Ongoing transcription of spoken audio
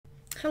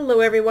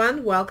Hello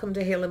everyone, welcome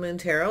to Halo Moon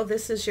Tarot.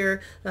 This is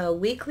your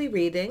weekly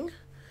reading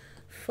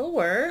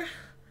for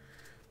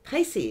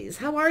Pisces.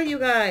 How are you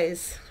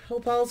guys?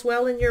 Hope all's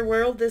well in your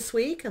world this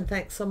week, and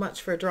thanks so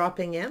much for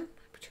dropping in.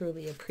 I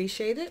truly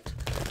appreciate it.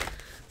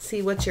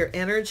 See what your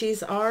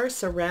energies are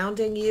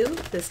surrounding you.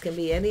 This can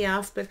be any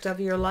aspect of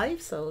your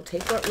life, so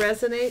take what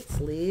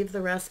resonates, leave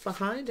the rest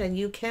behind, and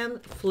you can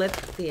flip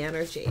the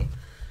energy.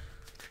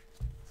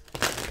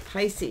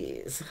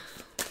 Pisces.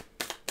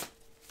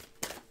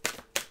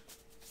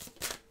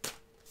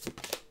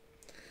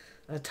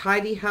 A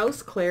tidy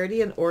house,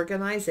 clarity, and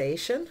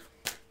organization.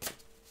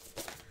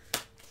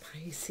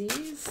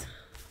 Pisces.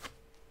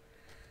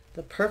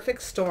 The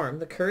perfect storm,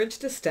 the courage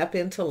to step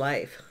into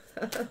life.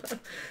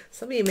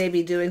 Some of you may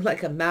be doing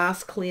like a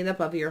mass cleanup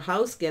of your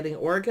house, getting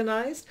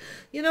organized.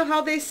 You know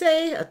how they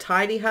say, a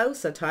tidy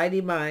house, a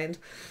tidy mind.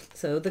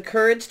 So the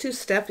courage to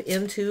step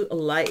into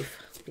life.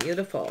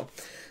 Beautiful.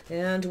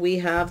 And we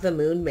have the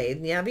Moon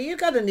Maiden. Yeah, but you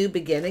got a new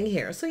beginning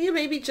here. So you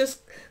may be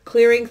just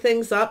clearing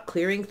things up,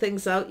 clearing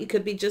things out. You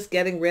could be just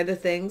getting rid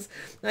of things.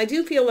 I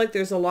do feel like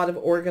there's a lot of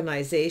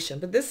organization,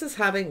 but this is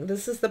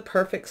the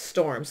perfect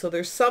storm. So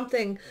there's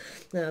something,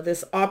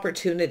 this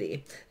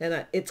opportunity.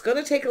 And it's going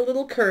to take a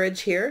little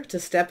courage here to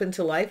step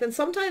into life. And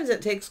sometimes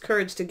it takes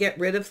courage to get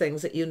rid of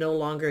things that you no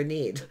longer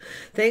need.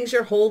 Things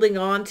you're holding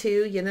on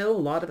to, you know, a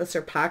lot of us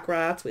are pack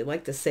rats. We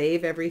like to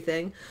save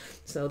everything.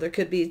 So there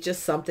could be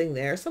just something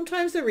there.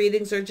 Sometimes the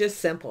readings are just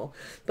simple,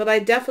 but I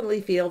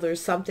definitely feel there's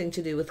something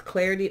to do with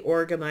clarity,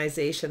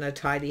 organization, a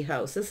tidy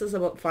house. This is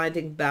about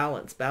finding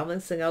balance,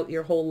 balancing out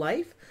your whole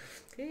life.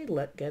 Okay,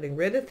 getting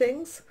rid of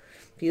things.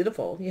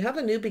 Beautiful. You have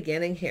a new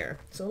beginning here.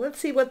 So let's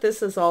see what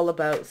this is all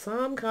about.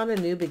 Some kind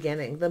of new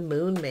beginning. The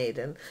Moon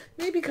Maiden.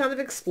 Maybe kind of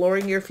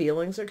exploring your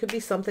feelings. There could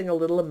be something a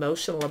little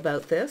emotional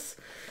about this,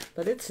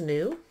 but it's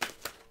new.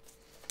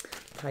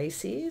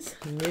 Pisces,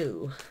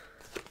 new.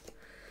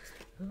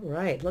 All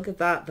right, look at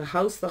that. The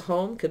house, the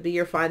home could be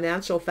your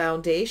financial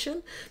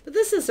foundation, but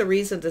this is a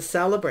reason to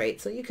celebrate.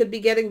 So you could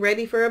be getting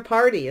ready for a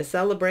party, a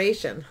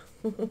celebration.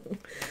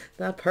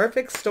 The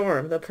perfect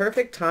storm, the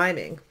perfect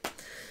timing.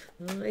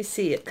 I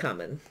see it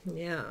coming.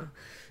 Yeah.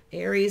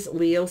 Aries,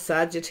 Leo,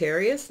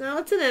 Sagittarius. Now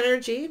it's an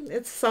energy.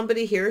 It's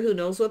somebody here who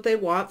knows what they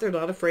want. They're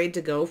not afraid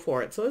to go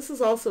for it. So this is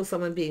also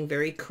someone being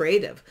very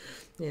creative.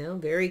 You know,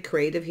 very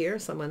creative here.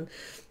 Someone,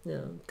 you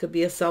know, could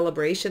be a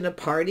celebration, a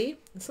party.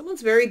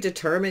 Someone's very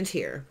determined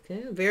here.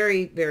 Okay?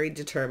 Very, very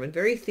determined.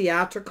 Very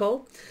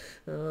theatrical.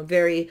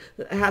 It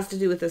has to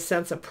do with a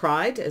sense of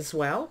pride as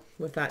well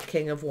with that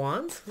King of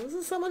Wands.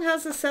 Someone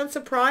has a sense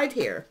of pride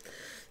here.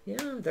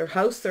 Yeah, their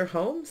house, their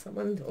home.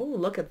 Someone, oh,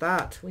 look at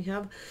that.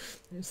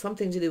 There's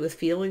something to do with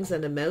feelings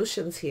and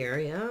emotions here.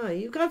 Yeah,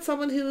 you've got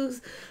someone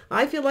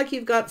I feel like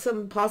you've got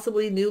some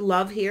possibly new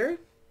love here.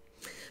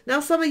 Now,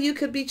 some of you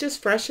could be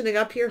just freshening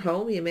up your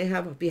home. You may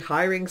be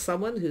hiring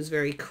someone who's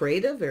very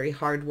creative, very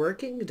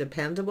hardworking,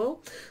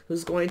 dependable,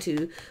 who's going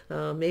to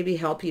maybe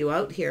help you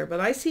out here. But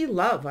I see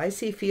love. I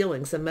see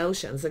feelings,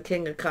 emotions, the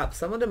King of Cups.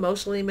 Someone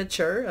emotionally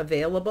mature,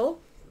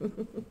 available.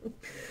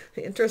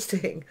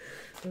 Interesting.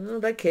 Oh,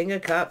 the King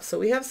of Cups. So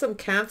we have some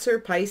Cancer,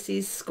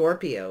 Pisces,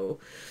 Scorpio,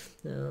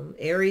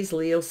 Aries,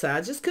 Leo,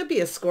 Sag. This could be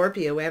a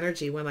Scorpio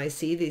energy when I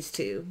see these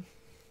two.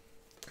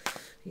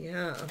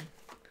 Yeah.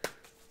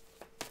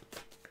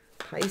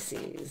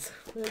 Pisces.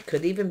 It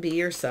could even be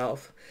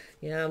yourself.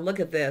 Yeah, look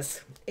at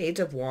this. 8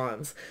 of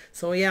Wands.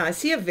 So yeah, I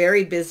see a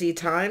very busy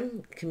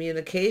time.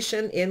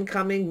 Communication,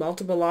 incoming,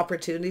 multiple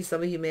opportunities.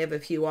 Some of you may have a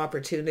few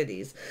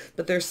opportunities,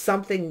 but there's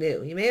something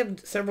new. You may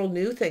have several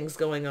new things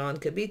going on.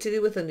 Could be to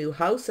do with a new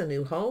house, a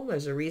new home.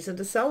 There's a reason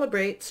to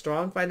celebrate.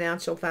 Strong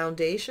financial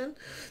foundation.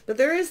 But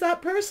there is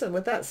that person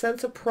with that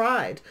sense of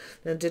pride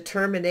and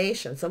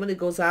determination. Someone who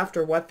goes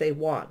after what they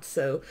want.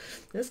 So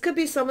this could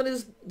be someone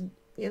who's,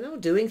 you know,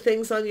 doing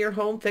things on your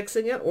home,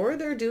 fixing it, or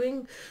they're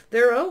doing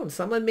their own.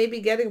 Someone may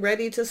be getting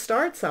ready to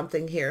start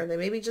something here. They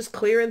may be just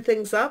clearing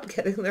things up,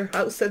 getting their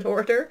house in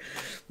order.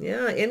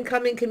 Yeah,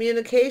 incoming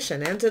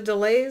communication, end to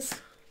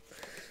delays.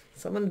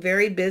 Someone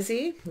very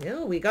busy.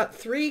 Yeah, we got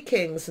 3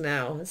 kings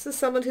now. This is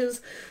someone who's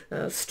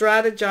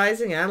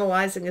strategizing,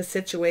 analyzing a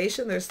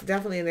situation. There's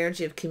definitely an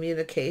energy of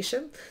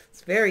communication.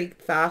 It's very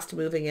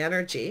fast-moving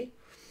energy.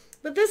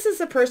 But this is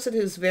a person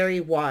who's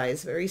very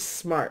wise, very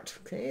smart.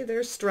 Okay,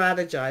 they're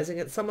strategizing.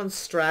 It's someone's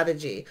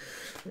strategy.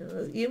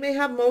 You may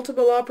have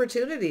multiple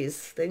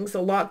opportunities. A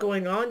lot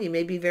going on. You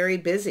may be very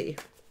busy.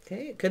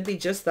 Okay, it could be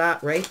just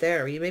that right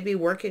there. You may be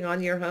working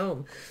on your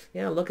home.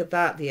 Yeah, look at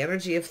that. The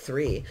energy of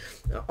 3.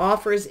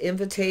 Offers,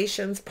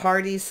 invitations,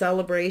 parties,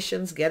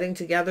 celebrations, getting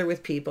together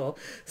with people.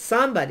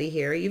 Somebody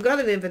here, you've got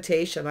an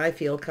invitation, I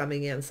feel,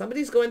 coming in.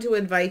 Somebody's going to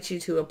invite you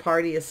to a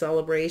party, a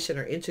celebration,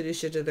 or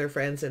introduce you to their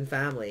friends and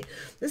family.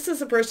 This is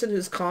a person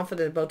who's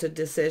confident about a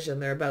decision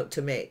they're about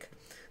to make.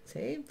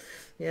 See?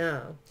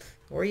 Yeah.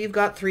 Or you've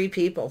got 3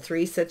 people,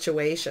 3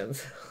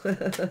 situations.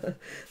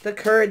 The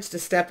courage to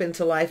step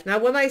into life. Now,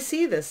 when I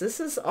see this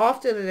is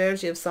often an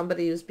energy of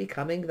somebody who's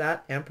becoming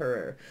that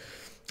emperor.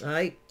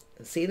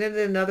 seen it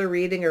in another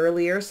reading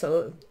earlier,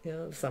 so you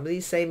know some of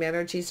these same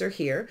energies are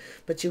here,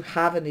 but you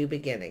have a new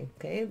beginning.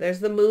 Okay, there's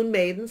the Moon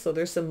Maiden, so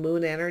there's some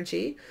moon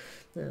energy,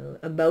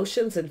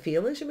 emotions and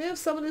feelings. You may have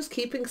someone who's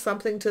keeping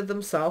something to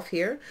themselves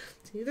here.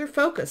 See, they're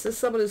focused. This is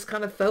someone who's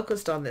kind of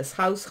focused on this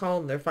house,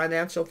 home, their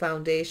financial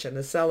foundation,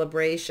 a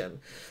celebration,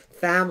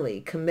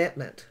 family,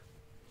 commitment.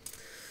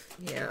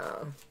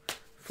 Yeah.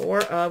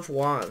 Four of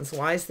Wands.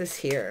 Why is this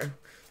here?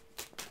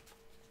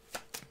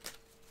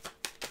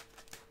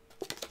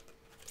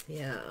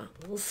 Yeah,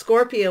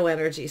 Scorpio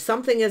energy.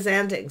 Something is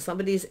ending.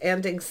 Somebody's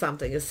ending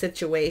something, a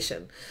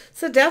situation. It's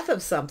the death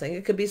of something.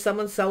 It could be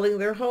someone selling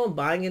their home,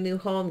 buying a new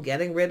home,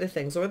 getting rid of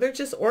things, or they're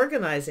just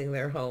organizing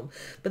their home.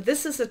 But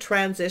this is a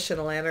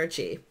transitional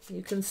energy.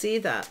 You can see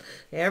that.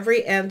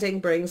 Every ending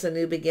brings a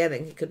new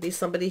beginning. It could be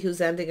somebody who's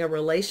ending a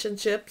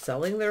relationship,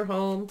 selling their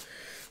home.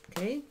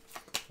 Okay,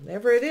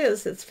 whatever it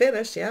is, it's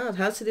finished. Yeah, it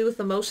has to do with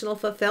emotional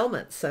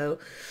fulfillment. So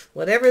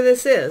whatever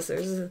this is,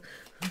 there's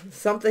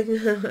something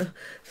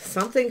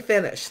something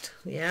finished.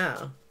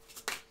 Yeah,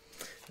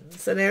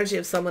 it's an energy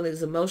of someone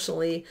who's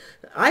emotionally,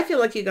 I feel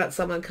like you got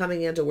someone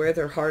coming in to wear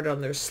their heart on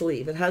their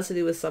sleeve. It has to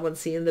do with someone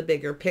seeing the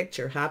bigger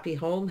picture. Happy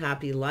home,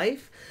 happy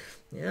life.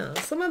 Yeah,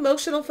 some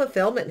emotional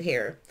fulfillment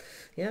here.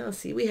 Yeah,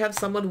 see, we have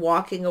someone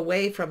walking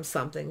away from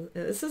something.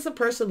 This is a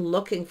person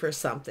looking for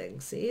something.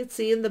 See, it's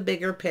seeing the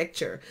bigger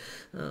picture.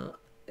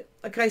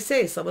 Like I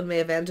say, someone may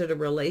have ended a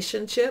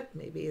relationship.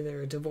 Maybe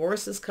their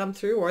divorce has come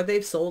through, or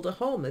they've sold a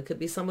home. It could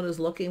be someone who's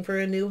looking for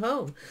a new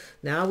home.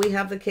 Now we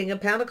have the King of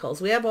Pentacles.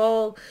 We have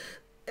all,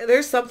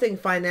 there's something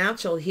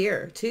financial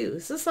here too.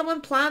 This is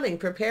someone planning,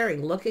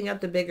 preparing, looking at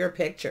the bigger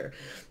picture.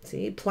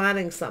 See,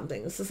 planning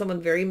something. This is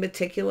someone very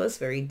meticulous,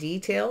 very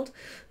detailed,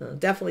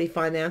 definitely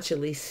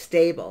financially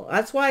stable.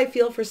 That's why I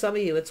feel for some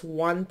of you, it's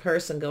one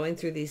person going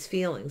through these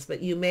feelings,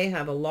 but you may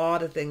have a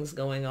lot of things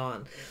going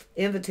on.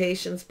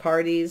 Invitations,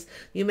 parties.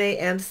 You may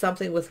end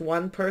something with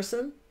one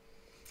person.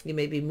 You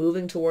may be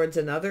moving towards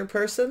another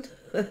person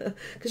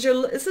because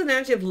it's an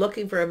energy of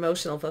looking for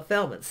emotional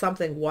fulfillment.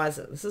 Something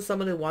wasn't. This is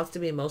someone who wants to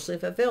be emotionally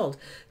fulfilled.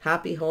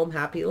 Happy home,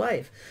 happy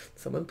life.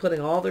 Someone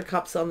putting all their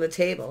cups on the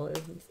table.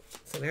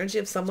 It's an energy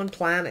of someone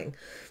planning.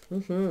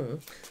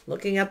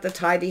 Looking at the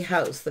tidy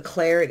house, the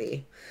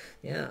clarity.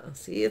 Yeah,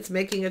 see, it's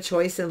making a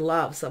choice in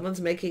love.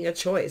 Someone's making a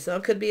choice. Now,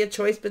 it could be a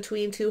choice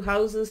between two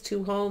houses,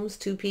 two homes,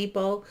 two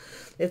people.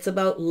 It's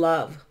about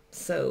love.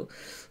 So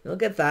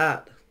look at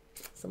that.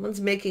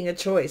 Someone's making a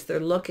choice. They're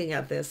looking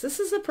at this. This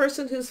is a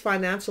person who's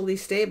financially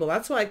stable.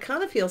 That's why I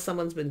kind of feel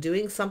someone's been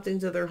doing something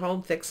to their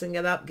home, fixing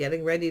it up,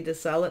 getting ready to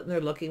sell it, and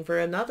they're looking for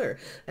another,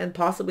 and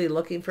possibly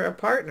looking for a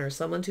partner,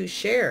 someone to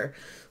share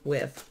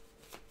with.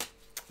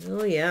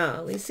 Oh,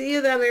 yeah. We see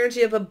that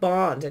energy of a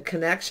bond, a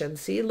connection.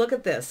 See, look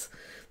at this.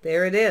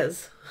 There it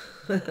is.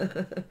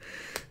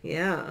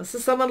 Yeah, this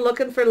is someone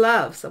looking for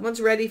love.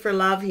 Someone's ready for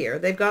love here.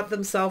 They've got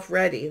themselves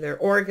ready. They're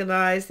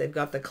organized. They've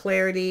got the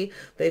clarity.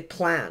 They've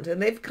planned.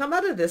 And they've come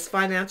out of this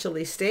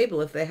financially stable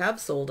if they have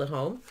sold a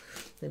home.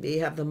 Maybe you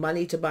have the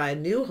money to buy a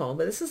new home.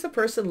 But this is a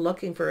person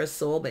looking for a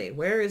soulmate.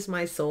 Where is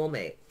my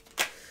soulmate?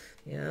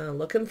 Yeah,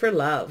 looking for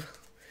love.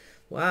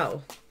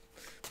 Wow.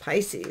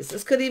 Pisces.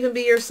 This could even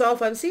be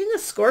yourself. I'm seeing a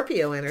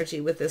Scorpio energy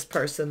with this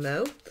person,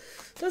 though.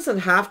 Doesn't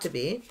have to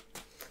be.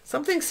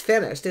 Something's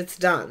finished. It's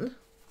done.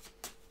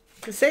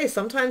 I say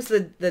sometimes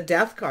the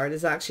death card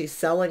is actually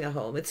selling a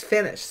home. It's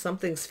finished.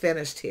 Something's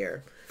finished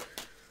here.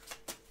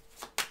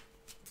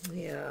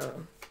 Yeah.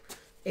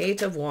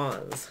 8 of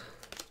Wands.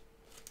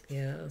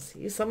 Yeah.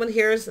 See, someone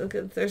here is,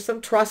 there's some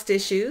trust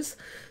issues.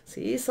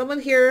 See,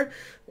 someone here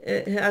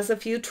has a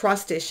few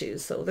trust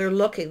issues. So they're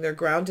looking, they're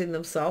grounding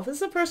themselves. This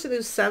is a person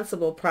who's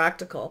sensible,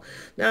 practical.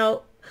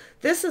 Now,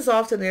 this is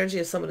often the energy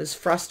of someone who's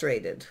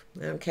frustrated,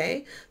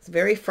 okay? It's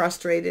very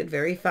frustrated,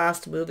 very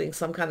fast moving,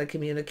 some kind of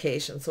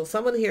communication. So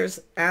someone here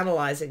is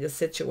analyzing a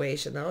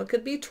situation. Now, it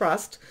could be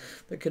trust.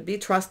 There could be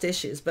trust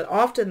issues, but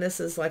often this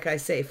is, like I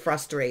say,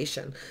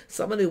 frustration.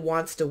 Someone who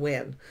wants to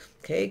win,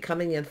 okay?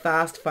 Coming in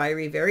fast,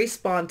 fiery, very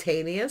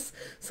spontaneous.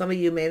 Some of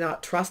you may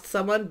not trust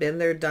someone, been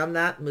there, done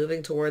that,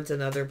 moving towards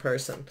another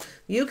person.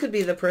 You could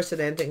be the person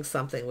ending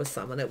something with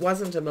someone. It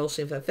wasn't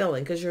emotionally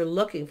fulfilling because you're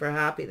looking for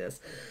happiness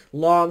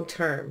long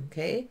term,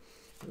 okay?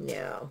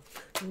 Yeah.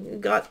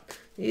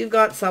 You've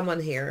got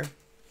someone here.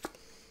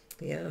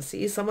 Yeah,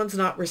 see, someone's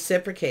not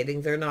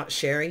reciprocating. They're not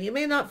sharing. You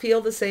may not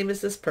feel the same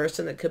as this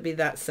person. It could be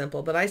that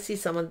simple, but I see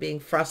someone being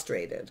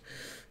frustrated.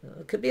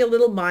 It could be a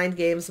little mind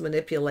games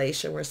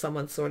manipulation where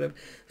someone's sort of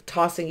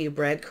tossing you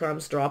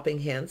breadcrumbs, dropping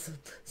hints.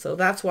 So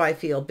that's why I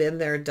feel been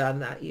there, done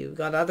that. You've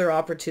got other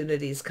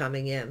opportunities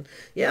coming in.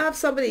 You have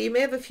somebody, you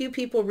may have a few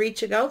people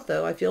reaching out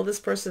though. I feel this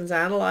person's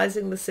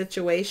analyzing the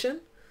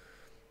situation.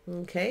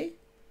 Okay.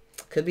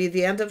 Could be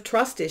the end of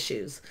trust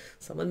issues.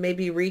 Someone may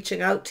be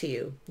reaching out to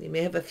you. You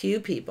may have a few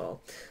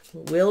people.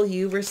 Will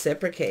you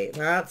reciprocate?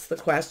 That's the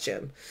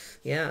question.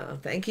 Yeah.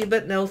 Thank you,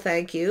 but no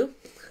thank you.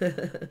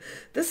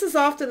 This is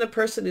often a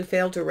person who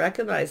failed to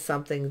recognize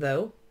something,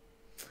 though.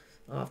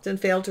 Often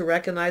fail to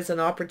recognize an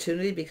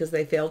opportunity because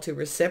they fail to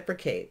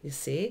reciprocate. You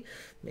see,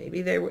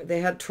 maybe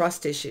they had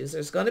trust issues.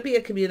 There's going to be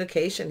a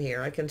communication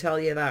here. I can tell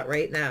you that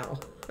right now.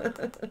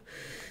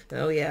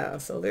 Oh yeah,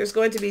 so there's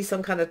going to be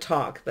some kind of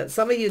talk, but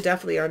some of you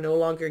definitely are no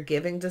longer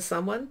giving to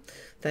someone.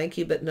 Thank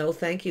you, but no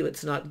thank you.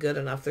 It's not good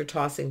enough. They're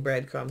tossing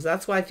breadcrumbs.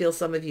 That's why I feel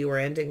some of you are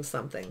ending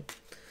something.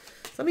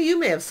 Some of you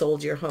may have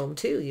sold your home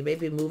too. You may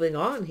be moving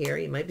on here.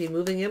 You might be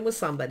moving in with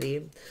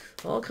somebody.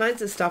 All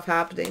kinds of stuff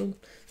happening.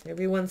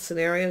 Everyone's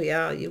scenario,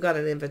 yeah, you got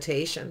an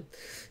invitation.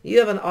 You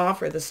have an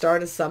offer, the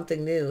start of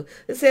something new.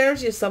 This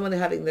energy of someone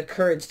having the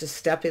courage to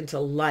step into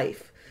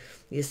life,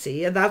 you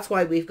see. And that's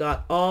why we've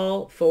got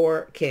all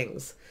 4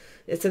 kings.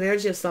 It's an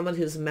energy of someone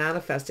who's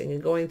manifesting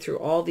and going through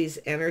all these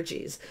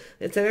energies.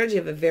 It's an energy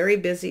of a very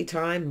busy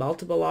time,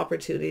 multiple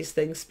opportunities,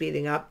 things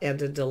speeding up,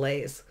 and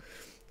delays.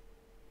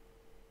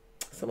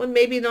 Someone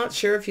may be not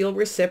sure if you'll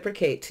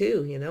reciprocate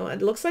too, you know.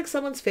 It looks like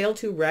someone's failed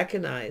to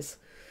recognize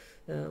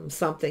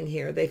something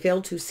here. They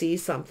failed to see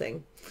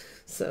something.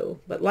 So,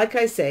 but like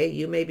I say,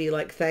 you may be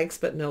like, thanks,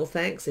 but no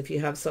thanks. If you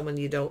have someone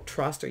you don't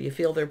trust or you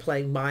feel they're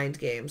playing mind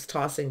games,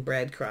 tossing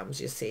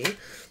breadcrumbs, you see.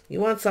 You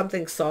want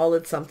something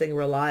solid, something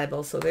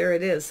reliable. So there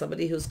it is,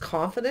 somebody who's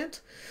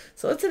confident.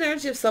 So it's an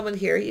energy of someone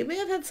here. You may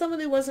have had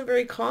someone who wasn't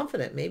very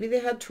confident. Maybe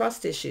they had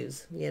trust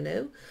issues, you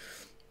know.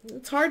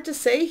 It's hard to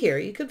say here.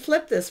 You could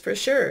flip this for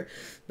sure.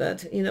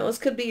 But, you know, this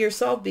could be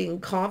yourself being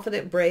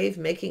confident, brave,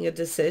 making a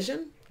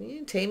decision.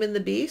 Taming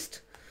the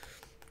beast.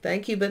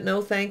 Thank you, but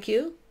no thank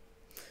you.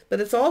 But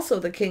it's also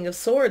the King of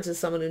Swords is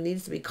someone who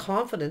needs to be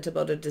confident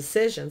about a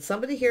decision.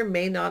 Somebody here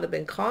may not have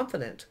been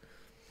confident.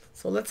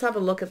 So let's have a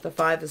look at the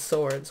 5 of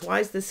Swords.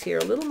 Why is this here?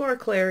 A little more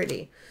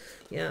clarity.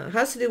 Yeah, it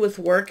has to do with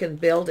work and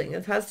building.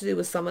 It has to do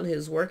with someone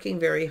who's working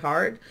very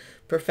hard,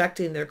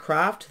 perfecting their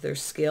craft, their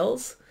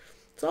skills.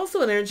 It's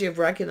also an energy of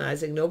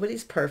recognizing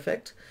nobody's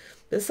perfect.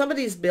 But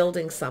somebody's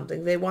building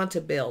something. They want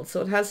to build.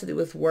 So it has to do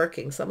with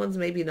working. Someone's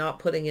maybe not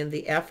putting in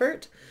the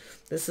effort.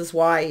 This is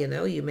why, you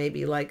know, you may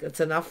be like,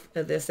 it's enough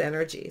of this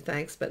energy.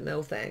 Thanks, but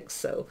no thanks.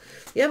 So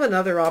you have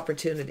another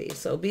opportunity.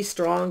 So be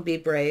strong, be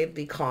brave,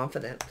 be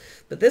confident.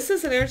 But this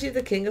is an energy of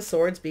the King of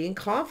Swords being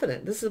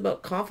confident. This is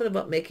about confident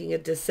about making a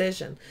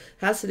decision.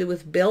 It has to do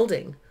with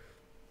building.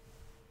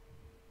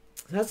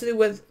 It has to do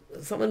with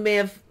someone may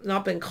have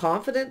not been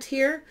confident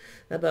here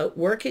about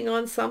working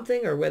on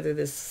something, or whether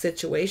this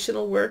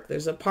situational work.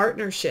 There's a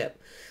partnership.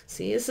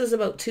 See, this is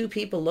about 2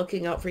 people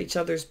looking out for each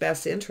other's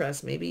best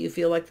interest. Maybe you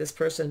feel like this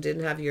person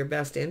didn't have your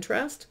best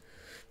interest.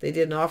 They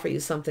didn't offer you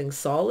something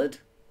solid.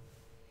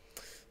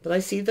 But I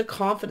see the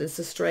confidence,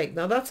 the strength.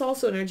 Now that's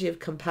also an energy of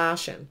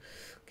compassion.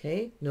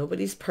 Okay,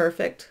 nobody's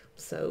perfect.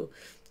 So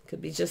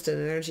could be just an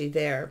energy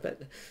there,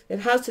 but it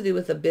has to do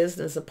with a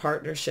business, a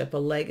partnership, a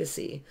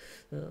legacy,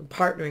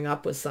 partnering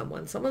up with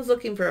someone. Someone's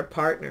looking for a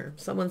partner,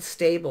 someone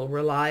stable,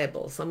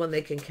 reliable, someone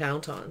they can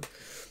count on.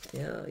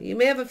 Yeah, you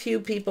may have a few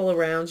people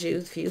around you,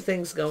 a few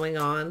things going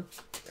on,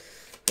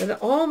 but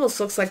it almost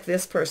looks like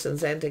this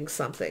person's ending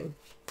something.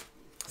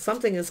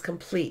 Something is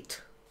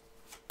complete.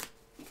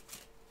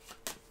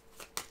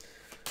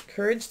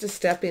 Courage to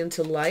step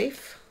into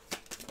life.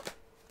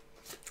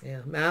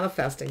 Yeah,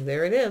 manifesting.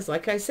 There it is.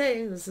 Like I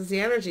say, this is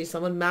the energy.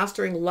 Someone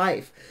mastering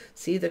life.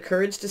 See, the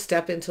courage to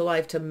step into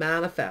life, to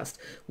manifest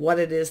what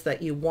it is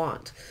that you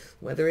want,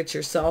 whether it's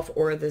yourself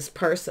or this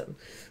person.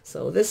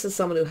 So this is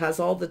someone who has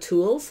all the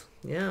tools.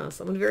 Yeah,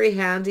 someone very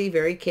handy,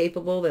 very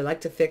capable. They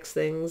like to fix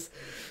things.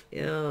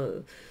 Yeah,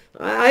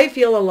 I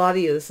feel a lot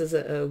of you, this is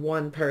a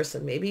one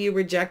person. Maybe you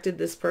rejected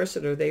this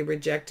person or they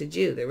rejected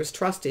you. There was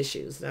trust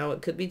issues. Now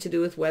it could be to do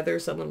with whether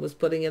someone was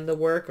putting in the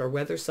work or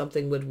whether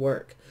something would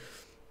work.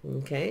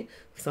 Okay,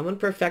 someone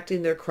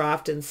perfecting their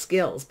craft and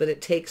skills, but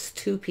it takes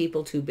 2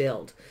 people to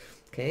build.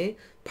 Okay,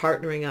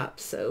 partnering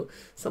up. So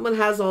someone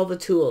has all the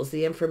tools,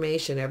 the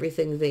information,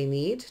 everything they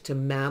need to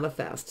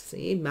manifest.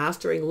 See,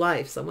 mastering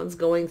life. Someone's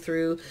going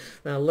through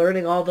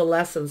learning all the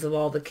lessons of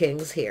all the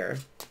kings here.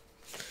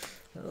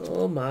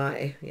 Oh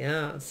my,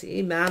 yeah.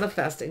 See,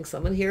 manifesting.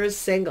 Someone here is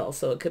single,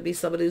 so it could be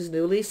somebody who's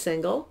newly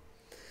single.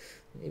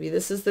 Maybe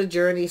this is the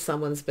journey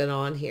someone's been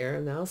on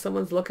here. Now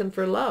someone's looking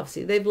for love.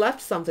 See, they've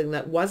left something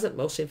that wasn't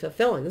emotionally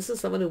fulfilling. This is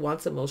someone who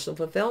wants emotional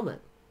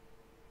fulfillment.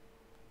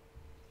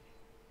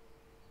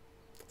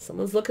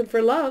 Someone's looking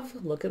for love.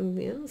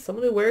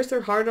 Someone who wears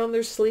their heart on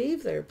their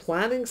sleeve. They're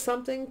planning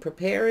something,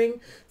 preparing.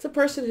 It's a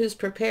person who's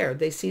prepared.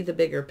 They see the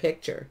bigger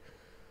picture.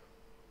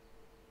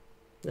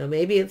 Now,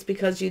 maybe it's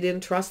because you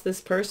didn't trust this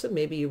person.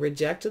 Maybe you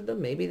rejected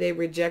them. Maybe they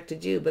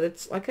rejected you. But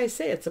it's like I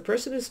say, it's a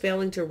person who's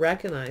failing to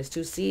recognize,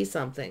 to see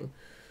something.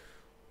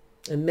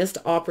 A missed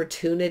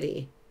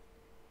opportunity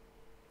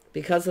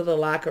because of the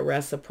lack of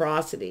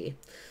reciprocity.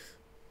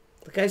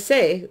 Like I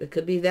say, it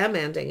could be them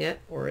ending it,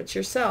 or it's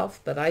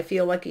yourself. But I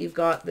feel like you've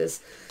got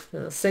this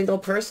single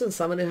person,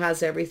 someone who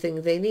has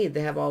everything they need.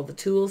 They have all the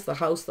tools, the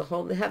house, the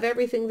home. They have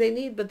everything they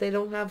need, but they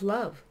don't have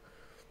love.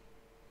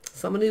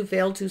 Someone who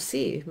failed to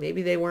see.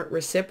 Maybe they weren't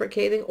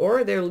reciprocating,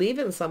 or they're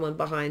leaving someone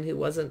behind who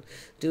wasn't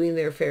doing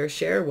their fair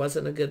share,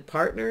 wasn't a good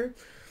partner.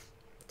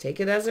 Take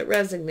it as it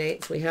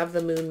resonates. We have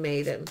the Moon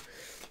Maiden.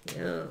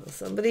 Yeah,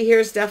 somebody here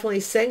is definitely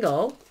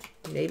single,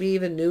 maybe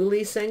even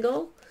newly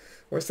single,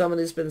 or someone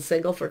who's been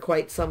single for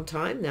quite some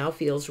time now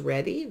feels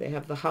ready. They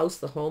have the house,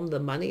 the home, the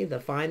money, the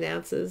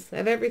finances,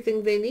 have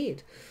everything they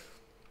need.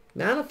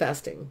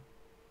 Manifesting.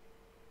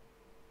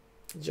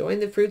 Enjoying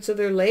the fruits of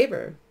their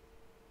labor.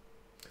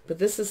 But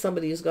this is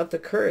somebody who's got the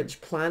courage,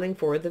 planning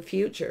for the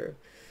future.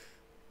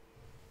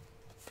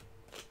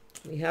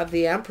 We have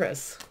the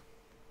Empress.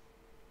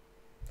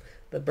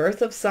 The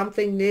birth of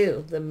something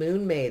new, the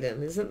Moon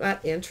Maiden. Isn't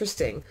that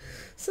interesting?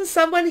 So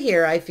someone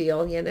here, I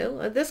feel, you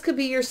know, this could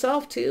be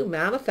yourself too,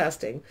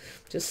 manifesting.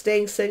 Just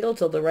staying single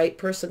till the right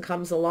person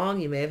comes along.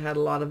 You may have had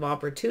a lot of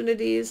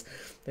opportunities.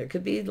 There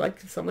could be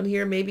like someone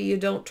here maybe you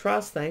don't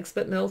trust. Thanks,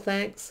 but no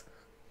thanks.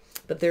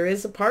 But there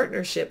is a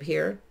partnership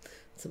here.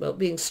 It's about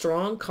being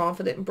strong,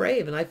 confident, and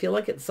brave. And I feel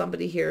like it's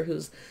somebody here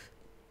who's,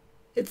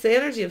 it's the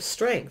energy of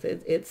strength.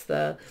 It's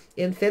the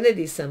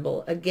infinity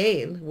symbol,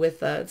 again,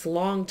 with it's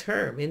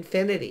long-term,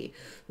 infinity,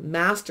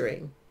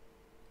 mastering.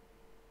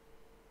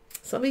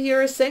 Some of you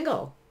are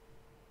single.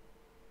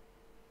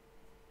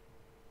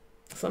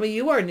 Some of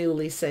you are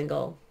newly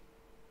single.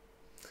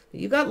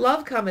 You got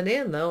love coming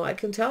in, though, I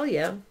can tell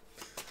you.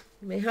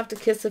 You may have to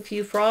kiss a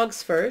few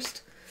frogs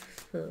first.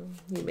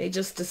 You may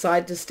just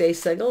decide to stay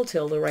single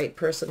till the right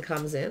person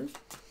comes in.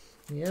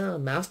 Yeah,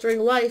 mastering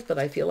life, but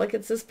I feel like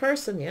it's this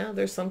person. Yeah,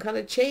 there's some kind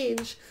of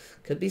change.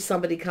 Could be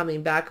somebody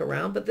coming back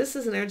around, but this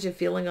is an energy of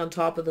feeling on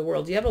top of the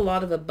world. You have a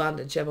lot of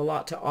abundance. You have a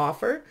lot to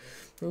offer.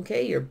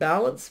 Okay, you're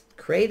balanced,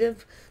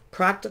 creative,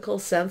 practical,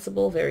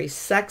 sensible, very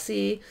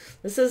sexy.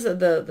 This is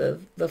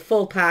the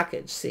full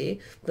package, see?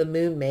 The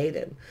Moon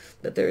Maiden.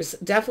 But there's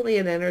definitely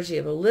an energy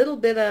of a little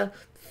bit of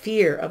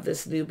fear of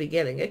this new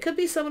beginning. It could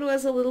be someone who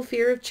has a little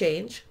fear of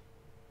change.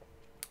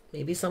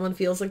 Maybe someone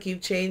feels like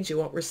you've changed. You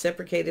won't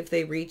reciprocate if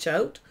they reach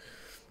out.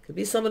 Could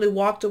be someone who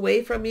walked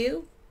away from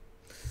you.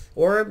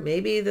 Or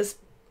maybe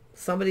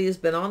somebody who's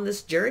been on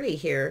this journey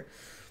here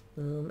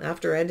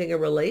after ending a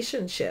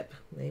relationship.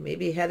 They may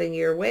be heading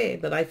your way,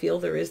 but I feel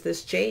there is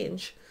this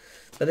change.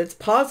 But it's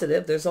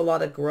positive. There's a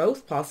lot of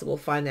growth, possible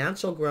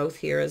financial growth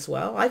here as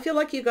well. I feel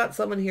like you got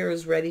someone here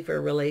who's ready for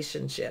a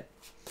relationship.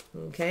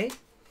 Okay?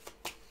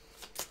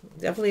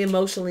 Definitely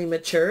emotionally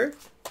mature.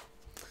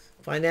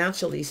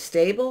 Financially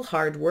stable,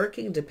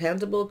 hardworking,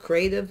 dependable,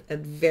 creative,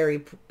 and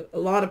a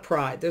lot of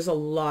pride. There's a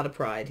lot of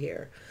pride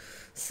here.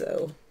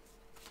 So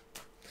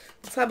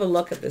let's have a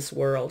look at this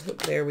world.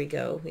 There we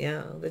go.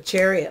 Yeah, the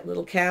Chariot,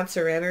 little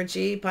Cancer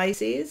energy,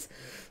 Pisces.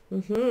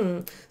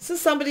 So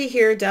somebody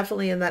here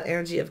definitely in that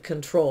energy of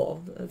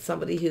control.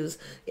 Somebody who's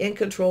in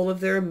control of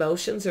their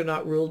emotions. They're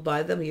not ruled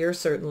by them. You're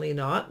certainly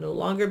not. No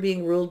longer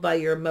being ruled by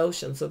your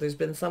emotions. So there's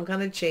been some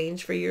kind of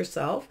change for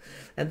yourself.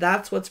 And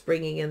that's what's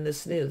bringing in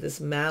this new, this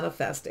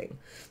manifesting.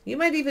 You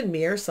might even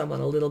mirror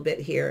someone a little bit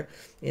here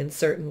in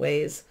certain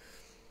ways.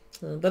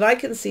 But I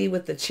can see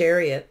with the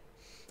Chariot,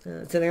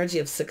 it's an energy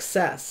of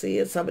success. See,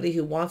 it's somebody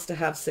who wants to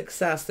have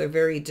success. They're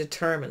very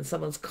determined.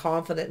 Someone's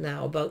confident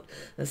now about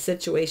a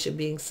situation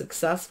being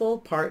successful,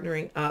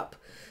 partnering up.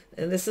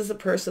 And this is a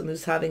person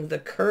who's having the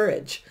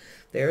courage.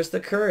 There's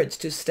the courage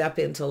to step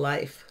into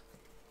life.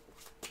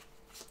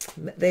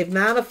 They've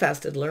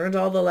manifested, learned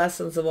all the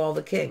lessons of all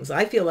the kings.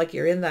 I feel like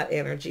you're in that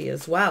energy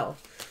as well.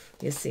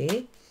 You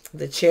see,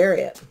 the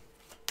Chariot.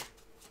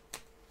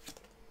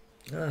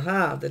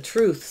 Aha, the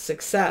truth,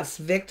 success,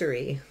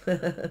 victory.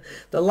 The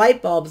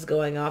light bulb's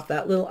going off,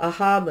 that little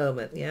aha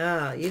moment.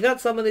 Yeah, you got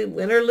someone who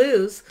win or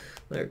lose.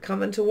 They're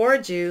coming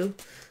towards you.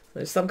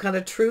 There's some kind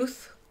of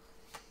truth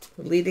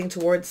leading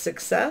towards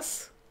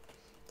success.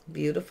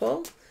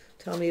 Beautiful.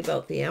 Tell me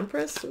about the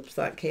Empress. Oops,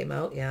 that came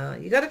out. Yeah,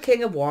 you got a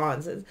King of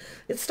Wands.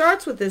 It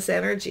starts with this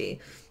energy.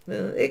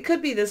 It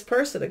could be this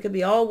person. It could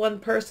be all one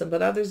person.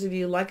 But others of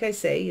you, like I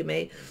say, you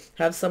may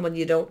have someone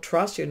you don't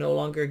trust. You're no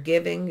longer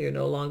giving. You're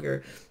no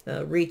longer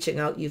reaching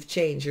out. You've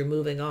changed. You're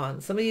moving on.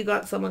 Some of you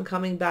got someone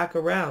coming back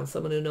around.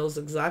 Someone who knows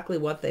exactly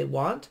what they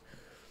want.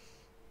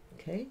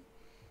 Okay.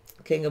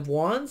 King of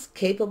Wands,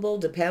 capable,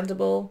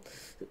 dependable.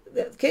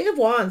 King of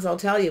Wands, I'll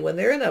tell you, when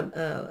they're in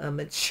a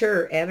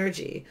mature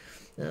energy,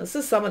 this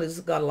is someone who's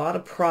got a lot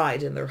of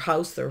pride in their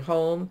house, their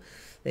home.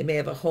 They may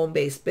have a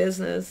home-based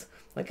business.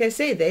 Like I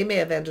say, they may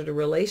have entered a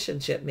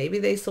relationship. Maybe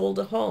they sold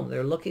a home.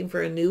 They're looking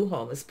for a new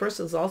home. This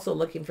person's also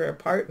looking for a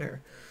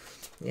partner.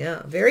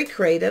 Yeah, very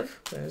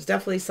creative. There's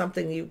definitely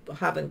something you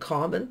have in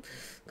common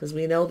because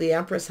we know the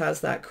Empress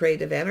has that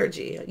creative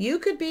energy. You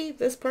could be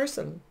this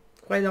person,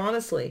 quite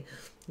honestly.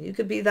 You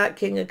could be that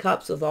King of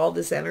Cups with all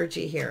this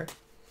energy here.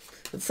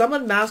 It's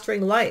someone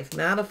mastering life,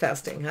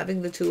 manifesting,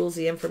 having the tools,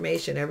 the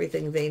information,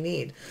 everything they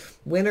need.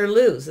 Win or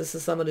lose. This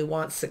is someone who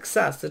wants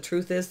success. The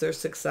truth is they're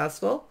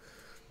successful.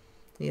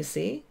 You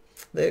see?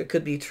 There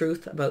could be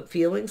truth about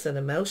feelings and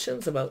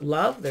emotions, about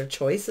love, their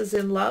choices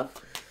in love.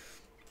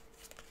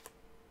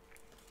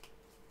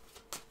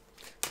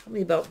 Tell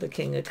me about the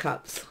King of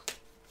Cups.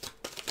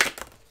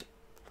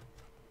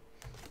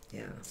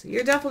 Yeah. So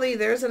you're definitely,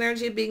 there's an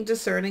energy of being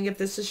discerning if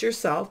this is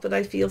yourself, but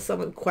I feel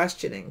someone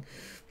questioning.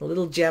 A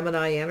little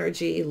Gemini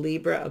energy,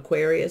 Libra,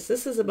 Aquarius.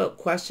 This is about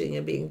questioning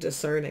and being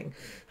discerning.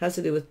 It has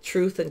to do with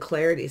truth and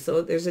clarity.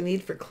 So there's a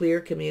need for clear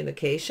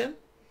communication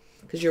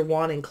because you're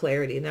wanting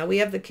clarity. Now we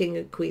have the King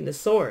and Queen of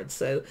Swords.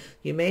 So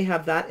you may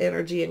have that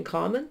energy in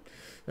common.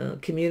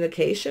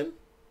 Communication.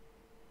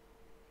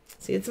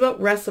 See, it's about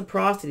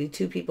reciprocity,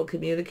 two people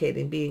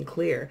communicating, being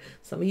clear.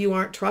 Some of you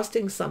aren't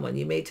trusting someone.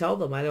 You may tell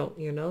them, I don't,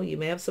 you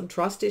may have some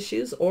trust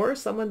issues, or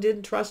someone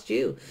didn't trust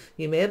you.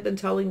 You may have been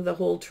telling the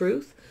whole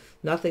truth,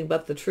 nothing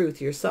but the truth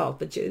yourself.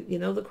 But,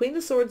 the Queen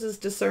of Swords is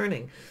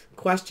discerning,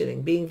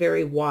 questioning, being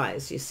very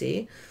wise, you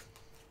see.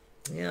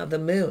 Yeah, the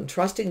Moon,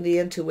 trusting the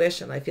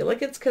intuition. I feel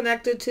like it's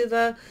connected to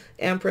the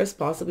Empress,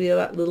 possibly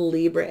that little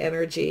Libra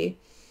energy,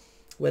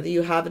 whether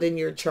you have it in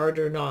your chart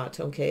or not,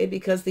 okay?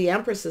 Because the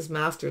Empress has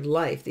mastered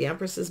life. The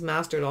Empress has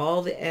mastered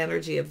all the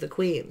energy of the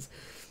Queens,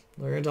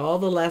 learned all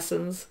the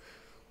lessons.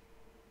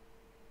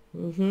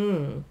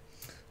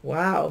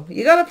 Wow.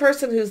 You got a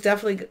person who's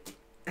definitely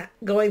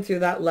going through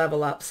that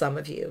level up, some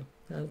of you,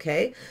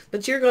 okay?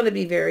 But you're going to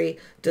be very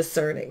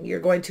discerning. You're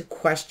going to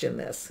question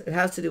this. It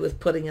has to do with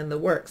putting in the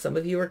work. Some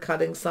of you are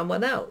cutting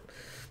someone out.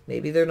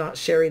 Maybe they're not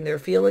sharing their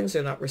feelings.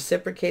 They're not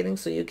reciprocating,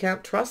 so you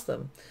can't trust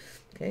them.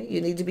 Okay,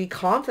 you need to be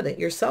confident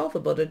yourself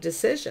about a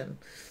decision.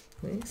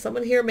 Okay?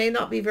 Someone here may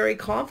not be very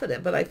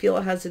confident, but I feel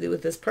it has to do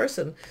with this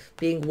person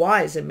being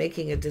wise and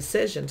making a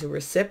decision to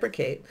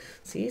reciprocate.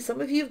 See, some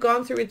of you have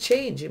gone through a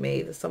change.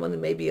 Someone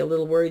may be a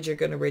little worried you're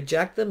going to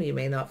reject them. You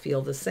may not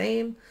feel the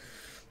same.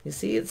 You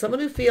see, it's someone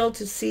who failed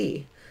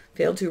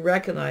to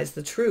recognize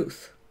the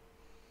truth.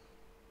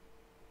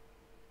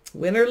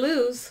 Win or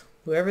lose,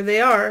 whoever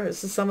they are,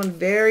 this is someone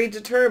very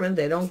determined.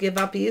 They don't give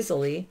up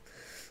easily.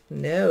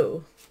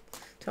 No.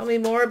 Tell me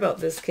more about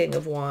this King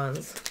of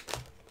Wands.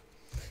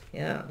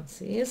 Yeah,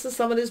 see, this is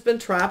someone who's been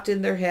trapped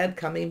in their head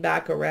coming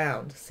back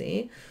around.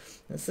 See,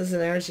 this is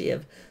an energy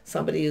of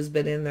somebody who's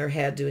been in their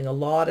head doing a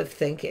lot of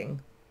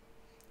thinking.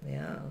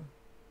 Yeah.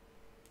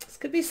 This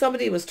could be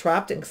somebody who was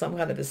trapped in some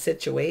kind of a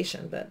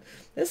situation, but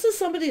this is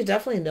somebody who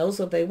definitely knows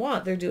what they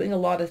want. They're doing a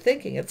lot of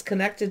thinking. It's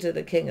connected to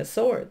the King of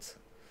Swords.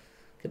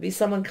 Could be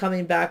someone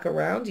coming back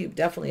around. You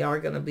definitely are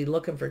going to be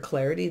looking for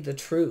clarity, the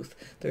truth.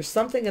 There's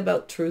something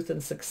about truth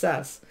and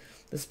success.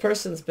 This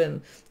person's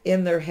been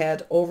in their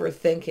head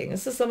overthinking.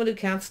 This is someone who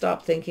can't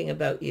stop thinking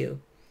about you.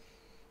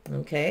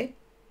 Okay?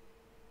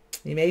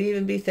 You may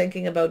even be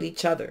thinking about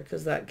each other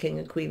because that King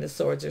and Queen of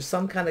Swords, there's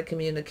some kind of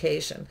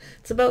communication.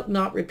 It's about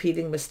not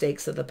repeating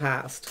mistakes of the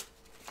past.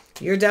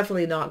 You're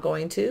definitely not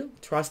going to.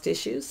 Trust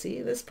issues.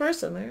 See, this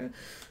person there,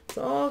 it's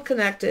all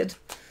connected.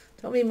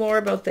 Tell me more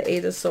about the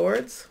Eight of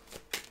Swords.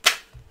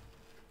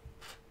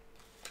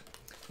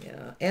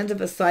 Yeah, end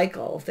of a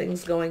cycle,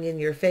 things going in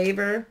your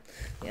favor.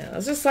 Yeah,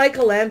 it's a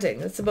cycle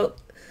ending. It's about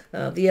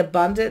the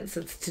abundance.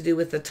 It's to do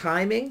with the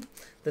timing.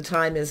 The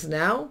time is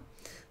now.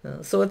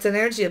 So it's an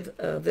energy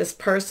of this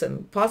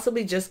person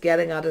possibly just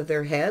getting out of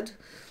their head,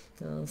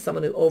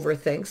 someone who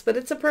overthinks, but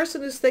it's a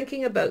person who's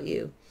thinking about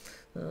you.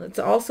 It's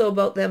also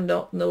about them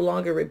no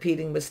longer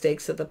repeating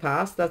mistakes of the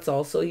past. That's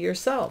also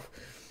yourself.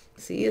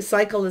 See, a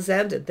cycle is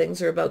ended.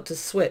 Things are about to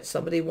switch.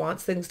 Somebody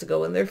wants things to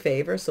go in their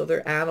favor, so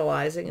they're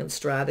analyzing and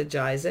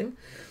strategizing.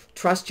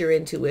 Trust your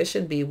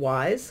intuition. Be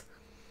wise.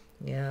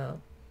 Yeah.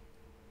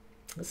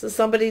 This is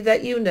somebody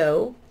that you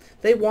know.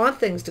 They want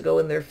things to go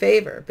in their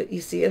favor, but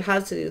you see, it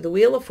has to do, the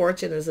Wheel of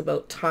Fortune is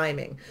about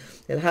timing.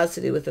 It has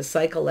to do with the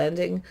cycle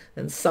ending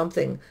and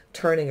something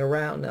turning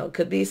around. Now, it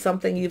could be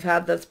something you've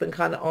had that's been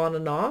kind of on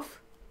and off.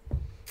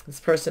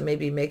 This person may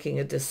be making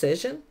a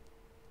decision.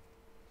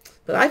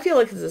 But I feel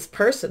like it's this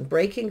person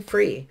breaking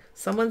free.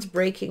 Someone's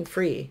breaking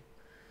free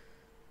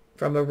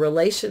from a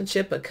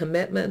relationship, a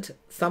commitment,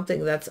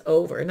 something that's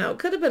over. Now, it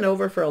could have been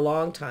over for a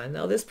long time.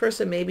 Now, this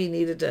person maybe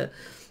needed to,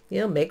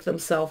 make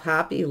themselves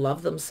happy,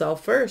 love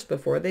themselves first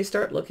before they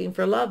start looking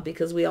for love.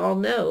 Because we all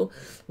know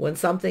when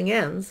something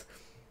ends,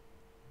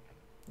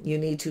 you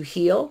need to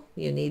heal.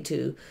 You need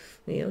to,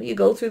 you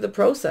go through the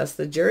process,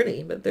 the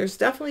journey. But there's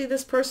definitely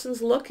this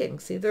person's looking.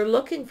 See, they're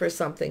looking for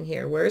something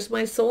here. Where's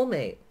my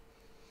soulmate?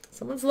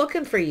 Someone's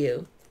looking for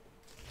you,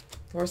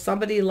 or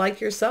somebody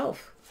like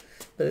yourself,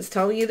 but it's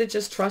telling you to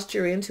just trust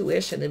your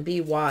intuition and be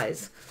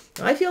wise.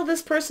 I feel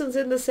this person's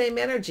in the same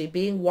energy,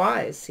 being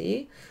wise.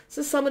 See, this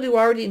is someone who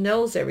already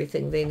knows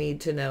everything they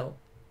need to know.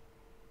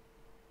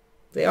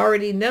 They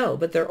already know,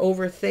 but they're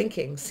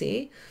overthinking.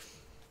 See,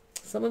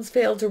 someone's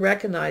failed to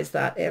recognize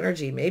that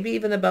energy, maybe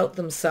even about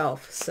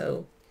themselves.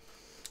 So,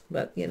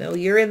 but,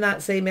 you're in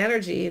that same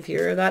energy. If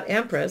you're that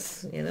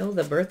Empress,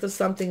 the birth of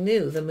something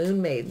new, the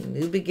Moon Maiden,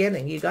 new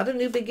beginning. You got a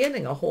new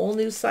beginning, a whole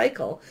new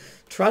cycle.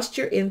 Trust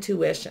your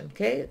intuition,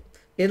 okay?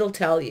 It'll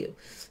tell you.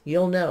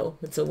 You'll know.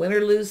 It's a win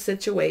or lose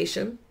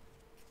situation.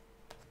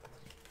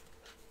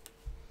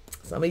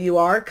 Some of you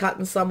are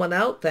cutting someone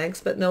out.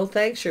 Thanks, but no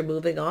thanks. You're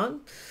moving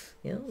on.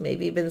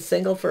 Maybe you've been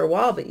single for a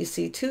while, but you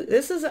see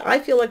I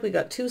feel like we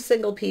got two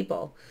single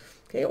people.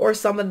 Okay, or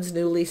someone's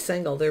newly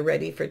single. They're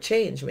ready for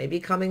change, maybe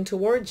coming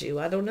towards you.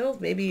 I don't know.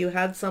 Maybe you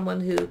had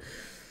someone who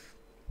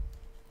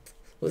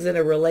was in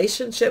a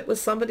relationship with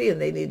somebody and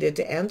they needed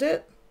to end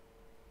it.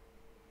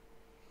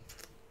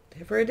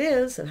 Whatever it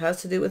is, it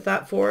has to do with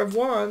that Four of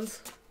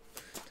Wands.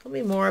 Tell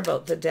me more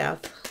about the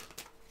Death.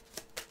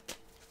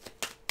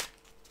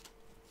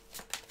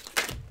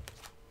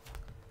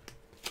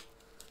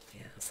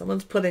 Yeah,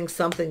 someone's putting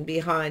something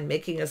behind,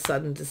 making a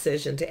sudden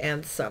decision to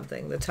end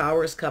something. The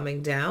Tower's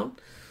coming down.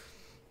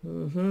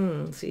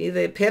 See,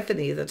 the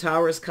Epiphany, the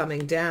Tower's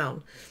coming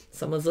down.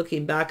 Someone's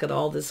looking back at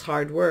all this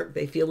hard work.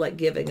 They feel like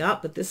giving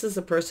up, but this is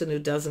a person who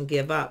doesn't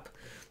give up.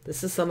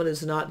 This is someone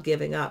who's not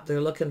giving up.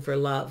 They're looking for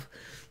love.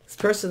 This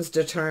person's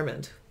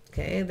determined.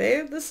 Okay,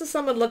 this is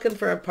someone looking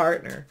for a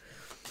partner.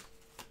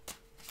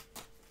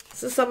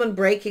 This is someone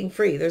breaking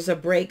free. There's a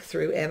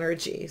breakthrough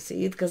energy.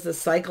 See, because the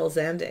cycle's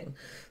ending.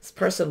 This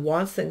person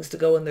wants things to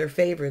go in their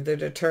favor. They're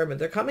determined.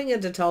 They're coming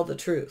in to tell the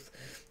truth.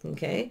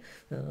 Okay,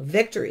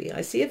 victory.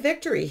 I see a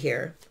victory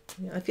here.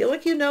 I feel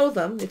like you know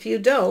them. If you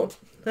don't,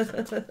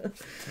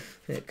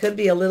 it could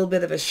be a little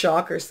bit of a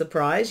shock or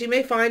surprise. You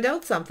may find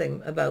out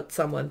something about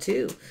someone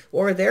too,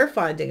 or they're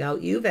finding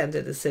out you've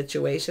ended a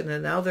situation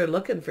and now they're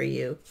looking for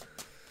you.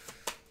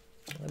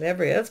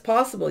 Whatever, it's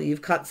possible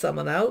you've cut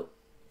someone out.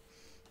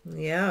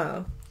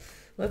 Yeah.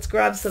 Let's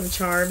grab some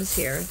charms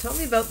here. Tell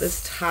me about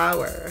this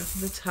Tower.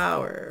 The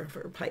Tower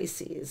for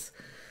Pisces.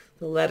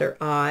 The letter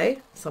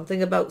I.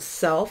 Something about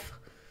self.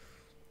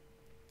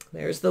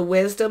 There's the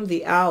Wisdom,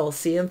 the Owl,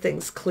 seeing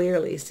things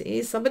clearly.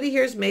 See, somebody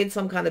here's made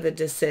some kind of a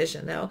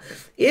decision. Now,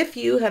 if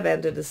you have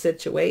ended a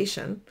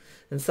situation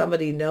and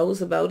somebody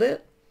knows about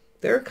it,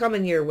 they're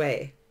coming your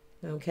way.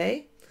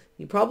 Okay?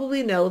 You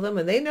probably know them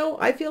and they know,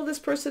 I feel this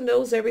person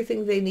knows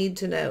everything they need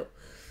to know.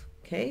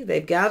 Okay?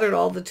 They've gathered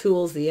all the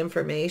tools, the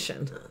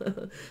information.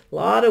 A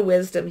lot of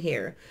wisdom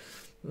here.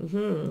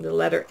 The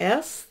letter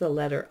S, the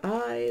letter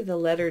I, the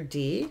letter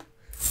D.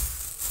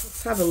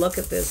 Let's have a look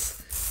at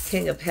this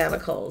King of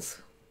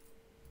Pentacles.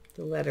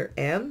 The letter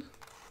N.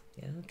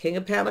 Yeah, King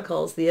of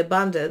Pentacles, the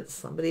abundance.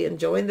 Somebody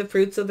enjoying the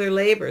fruits of their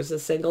labors, a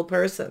single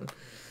person.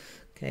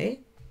 Okay.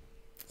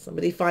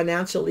 Somebody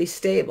financially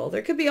stable.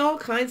 There could be all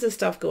kinds of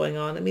stuff going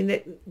on. I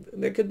mean,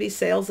 there could be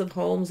sales of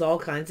homes, all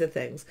kinds of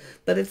things.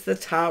 But it's the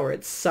Tower.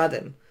 It's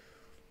sudden.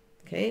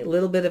 Okay. A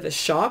little bit of a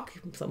shock.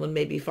 Someone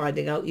may be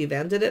finding out you've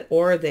ended it,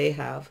 or they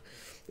have.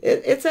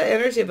 It's an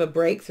energy of a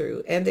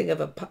breakthrough, ending of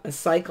a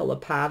cycle, a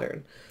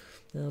pattern.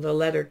 Now, the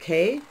letter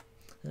K.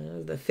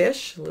 The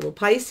Fish, little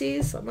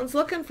Pisces, someone's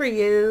looking for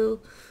you.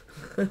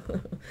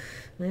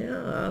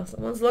 Yeah,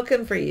 someone's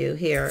looking for you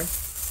here.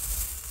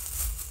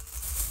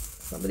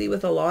 Somebody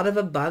with a lot of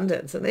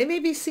abundance, and they may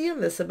be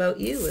seeing this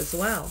about you as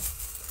well.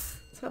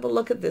 Let's have a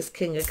look at this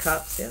King of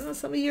Cups. Yeah,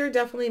 some of you are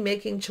definitely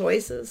making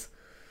choices.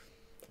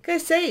 Like I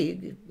say,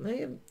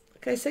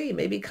 you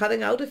may be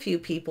cutting out a few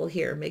people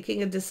here,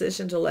 making a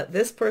decision to let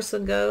this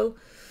person go.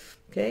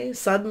 Okay,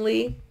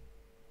 suddenly.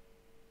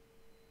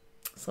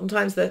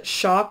 Sometimes the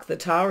shock, the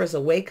Tower, is a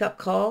wake-up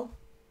call.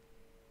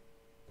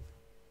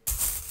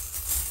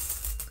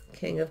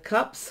 King of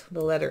Cups,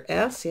 the letter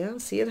S. Yeah,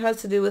 see, it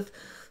has to do with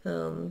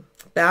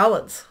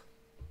balance.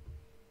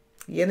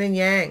 Yin and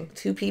Yang.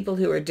 Two people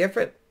who are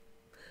different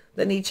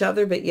than each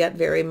other, but yet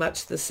very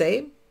much the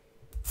same.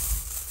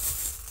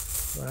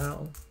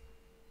 Wow.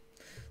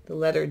 The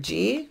letter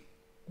G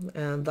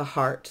and the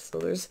Heart. So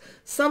there's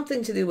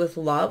something to do with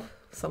love,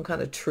 some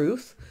kind of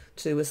truth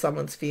to do with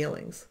someone's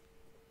feelings.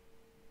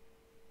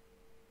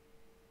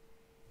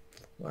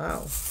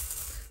 Wow.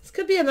 This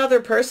could be another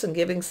person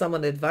giving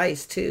someone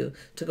advice too,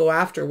 to go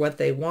after what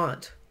they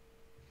want.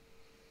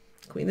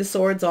 Queen of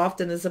Swords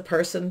often is a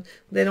person,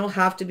 they don't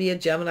have to be a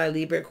Gemini,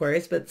 Libra,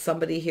 Aquarius, but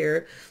somebody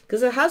here,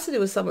 because it has to do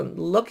with someone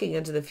looking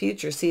into the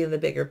future, seeing the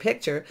bigger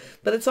picture,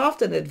 but it's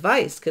often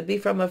advice. Could be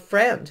from a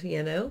friend,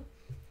 you know.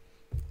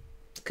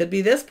 Could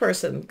be this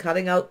person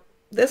cutting out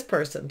this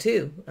person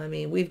too. I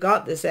mean, we've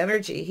got this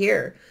energy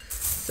here.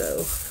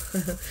 So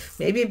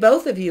maybe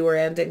both of you are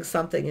ending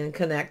something and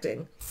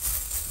connecting.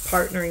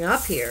 Partnering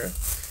up here.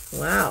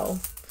 Wow.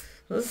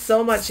 There's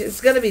so much.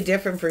 It's going to be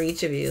different for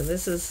each of you.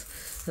 This is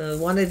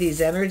one of these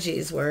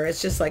energies where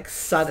it's just like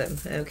sudden.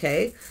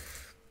 Okay.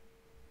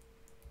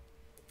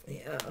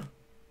 Yeah.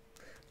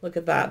 Look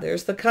at that.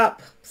 There's the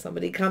Cup.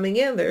 Somebody coming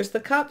in. There's the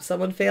Cup.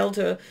 Someone failed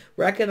to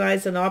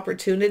recognize an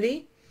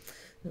opportunity.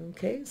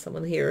 Okay.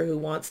 Someone here who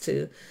wants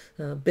to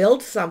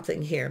build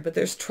something here. But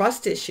there's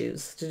trust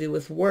issues to do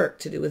with work,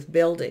 to do with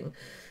building.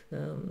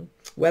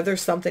 Whether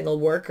something will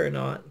work or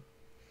not.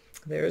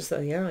 There's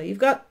a,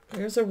 yeah,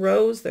 there's a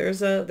rose, there's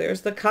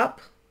the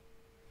Cup.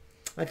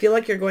 I feel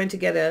like you're going to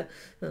get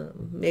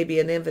maybe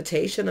an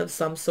invitation of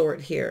some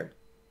sort here.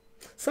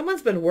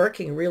 Someone's been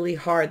working really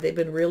hard. They've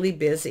been really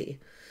busy.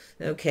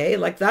 Okay.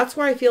 Like that's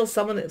where I feel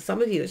some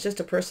of you, it's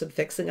just a person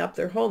fixing up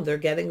their home. They're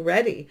getting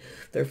ready.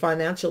 They're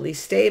financially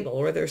stable,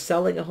 or they're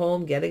selling a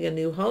home, getting a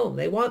new home.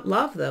 They want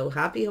love though.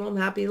 Happy home,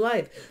 happy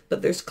life.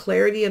 But there's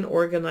clarity and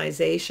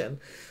organization.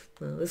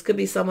 This could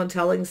be someone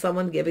telling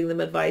someone, giving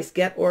them advice,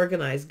 get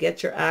organized,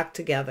 get your act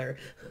together.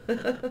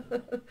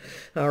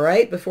 All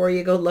right, before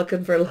you go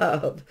looking for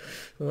love.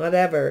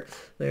 Whatever.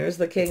 There's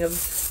the king of,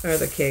 or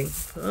the king.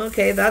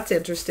 Okay, that's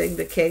interesting.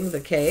 The king,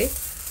 the K.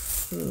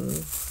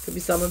 Could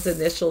be someone's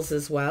initials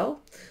as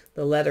well.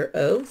 The letter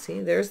O. See,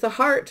 there's the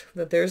heart,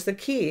 but there's the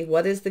key.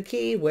 What is the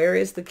key? Where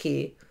is the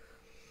key?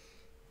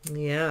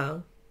 Yeah.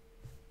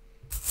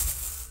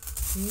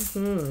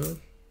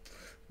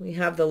 We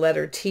have the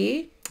letter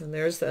T, and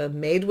there's a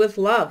made with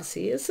love.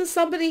 See, this is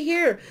somebody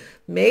here,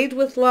 made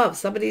with love.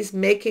 Somebody's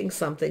making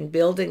something,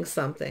 building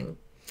something.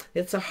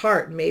 It's a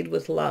heart made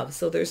with love.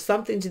 So there's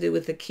something to do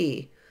with the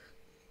key.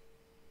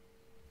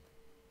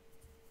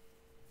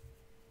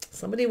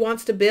 Somebody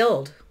wants to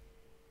build,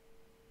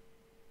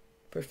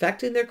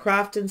 perfecting their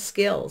craft and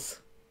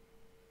skills.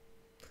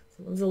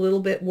 Someone's a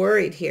little bit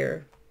worried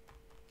here.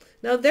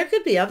 Now, there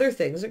could be other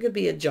things. There could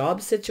be a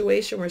job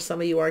situation where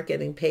some of you aren't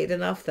getting paid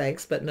enough.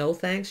 Thanks, but no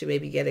thanks. You may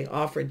be getting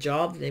offered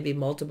jobs, maybe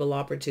multiple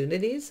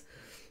opportunities.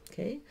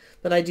 Okay.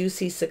 But I do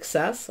see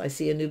success. I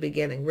see a new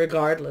beginning,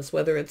 regardless,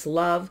 whether it's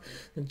love,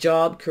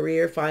 job,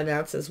 career,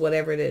 finances,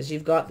 whatever it is.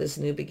 You've got this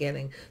new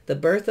beginning, the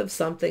birth of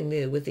something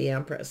new with the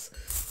Empress.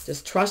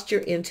 Just trust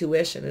your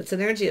intuition. It's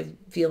an energy of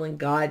feeling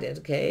guided.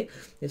 Okay.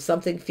 If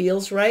something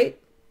feels right,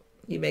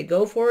 you may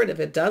go for it. If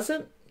it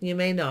doesn't, you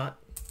may not.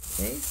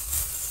 Okay.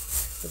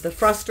 The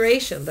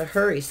frustration, the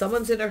hurry.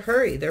 Someone's in a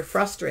hurry. They're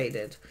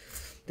frustrated.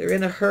 They're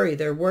in a hurry.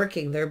 They're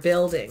working. They're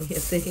building. You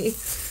see?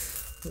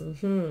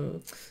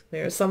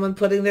 There's someone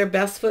putting their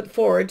best foot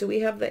forward. Do we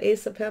have the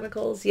Ace of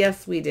Pentacles?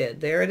 Yes, we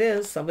did. There it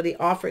is. Somebody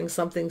offering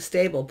something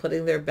stable,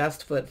 putting their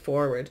best foot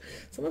forward.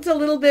 Someone's a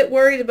little bit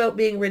worried about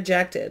being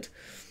rejected.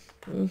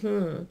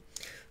 I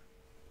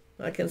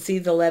can see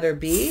the letter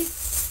B.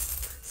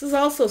 This is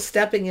also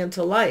stepping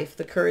into life.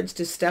 The courage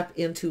to step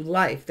into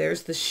life.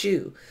 There's the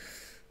shoe.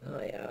 Oh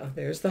yeah,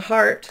 there's the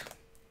heart.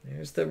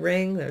 There's the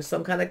ring. There's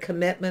some kind of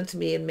commitment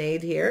being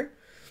made here.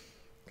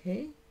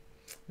 Okay.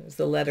 There's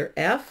the letter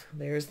F.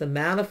 There's the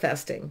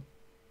manifesting.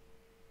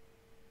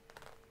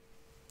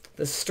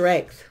 The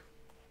strength.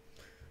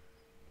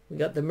 We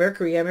got the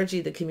Mercury energy,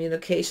 the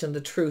communication,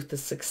 the truth, the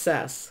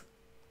success.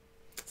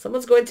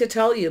 Someone's going to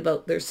tell you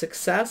about their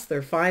success,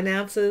 their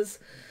finances.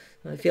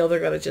 I feel they're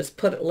going to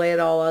just lay it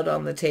all out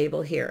on the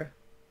table here.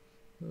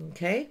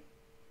 Okay.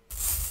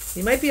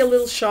 You might be a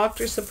little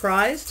shocked or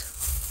surprised.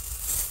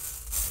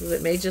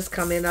 It may just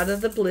come in out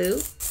of the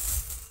blue.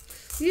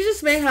 You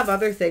just may have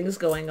other things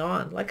going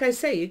on. Like I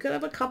say, you could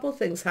have a couple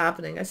things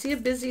happening. I see a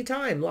busy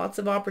time, lots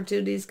of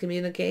opportunities,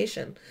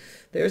 communication.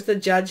 There's the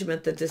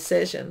judgment, the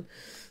decision.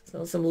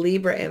 So some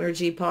Libra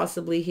energy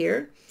possibly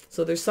here.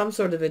 So there's some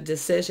sort of a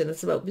decision.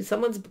 It's about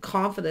someone's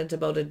confident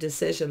about a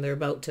decision they're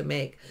about to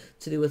make,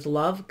 to do with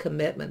love,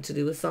 commitment, to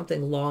do with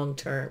something long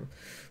term.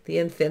 The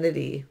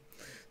infinity.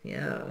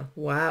 Yeah,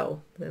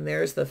 wow. And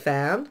there's the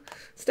fan.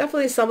 It's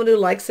definitely someone who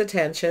likes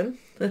attention.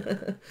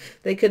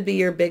 They could be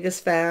your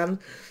biggest fan.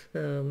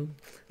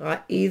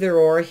 Either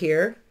or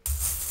here.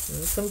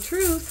 There's some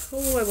truth.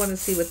 Oh, I want to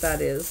see what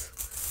that is.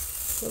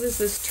 What is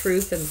this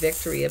truth and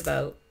victory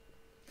about?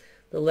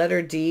 The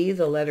letter D,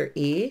 the letter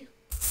E.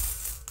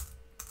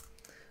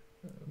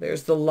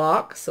 There's the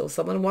lock. So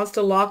someone wants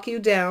to lock you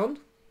down.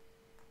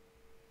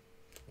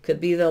 Could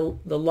be the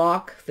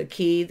lock, the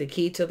key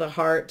to the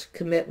heart,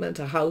 commitment,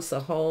 a house,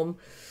 a home.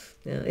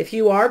 If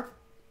you are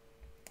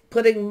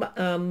putting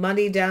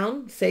money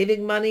down,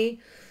 saving money,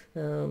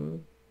 it's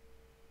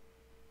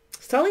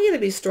telling you to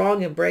be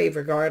strong and brave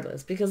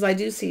regardless, because I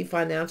do see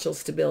financial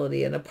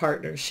stability in a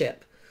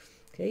partnership.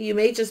 Okay, you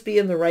may just be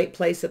in the right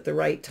place at the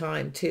right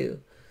time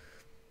too.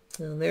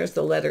 And there's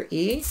the letter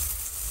E.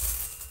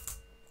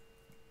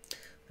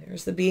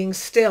 There's the being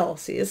still.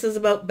 See, this is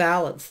about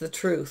balance, the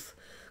truth.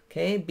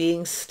 Okay,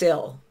 being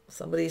still.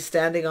 Somebody's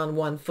standing on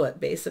one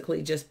foot,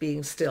 basically just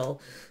being still.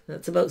 And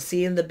it's about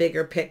seeing the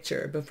bigger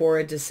picture before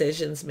a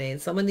decision's made.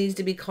 Someone needs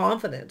to be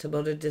confident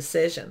about a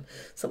decision.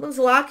 Someone's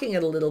lacking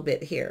it a little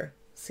bit here.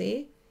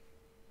 See?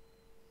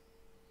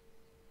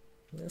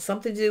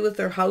 Something to do with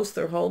their house,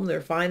 their home,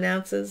 their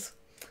finances.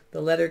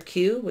 The letter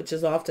Q, which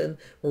is often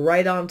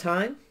right on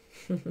time.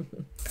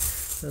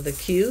 The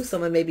Q,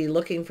 someone may be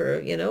looking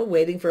for,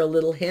 waiting for a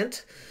little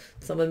hint.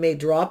 Someone may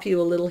drop you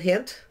a little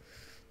hint.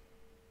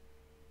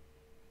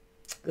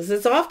 Because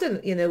it's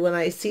often, when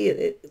I see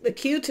it, the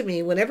Q to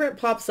me, whenever it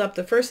pops up,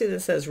 the first thing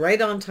that says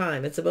right on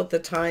time, it's about the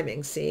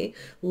timing, see?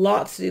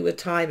 Lots to do with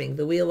timing,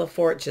 the Wheel of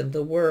Fortune,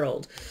 the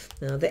World,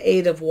 the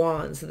Eight of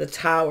Wands, the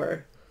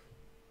Tower.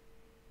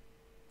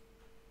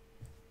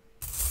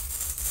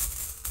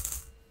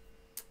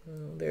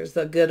 There's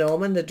the Good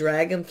Omen, the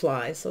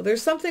Dragonfly. So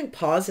there's something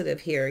positive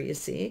here, you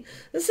see.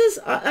 This is,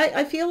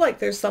 I feel like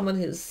there's someone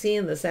who's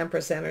seeing this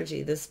Empress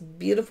energy, this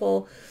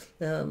beautiful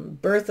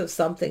birth of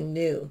something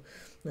new.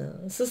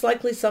 This is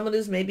likely someone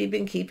who's maybe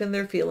been keeping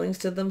their feelings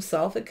to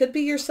themselves. It could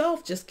be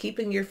yourself, just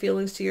keeping your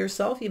feelings to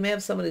yourself. You may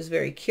have someone who's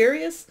very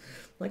curious.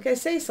 Like I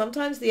say,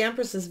 sometimes the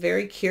Empress is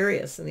very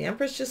curious, and the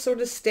Empress just sort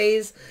of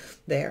stays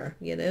there,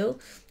 you know.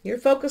 You're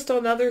focused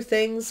on other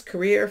things,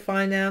 career,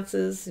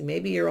 finances,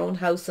 maybe your own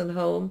house and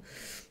home,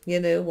 you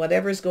know,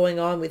 whatever's going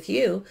on with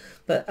you.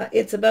 But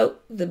it's about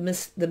the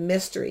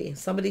mystery.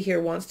 Somebody here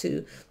wants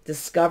to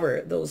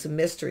discover those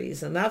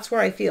mysteries, and that's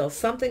where I feel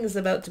something is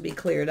about to be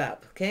cleared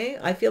up, okay?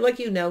 I feel like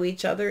you know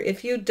each other.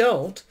 If you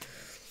don't,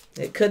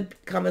 it could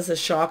come as a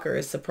shock or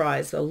a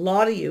surprise. A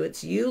lot of you,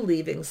 it's you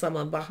leaving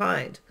someone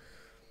behind,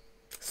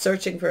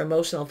 searching for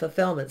emotional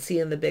fulfillment,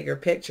 seeing the bigger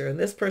picture. And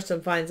this person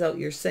finds out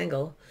you're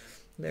single.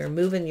 They're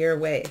moving your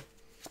way.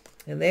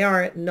 And they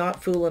are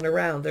not fooling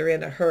around. They're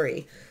in a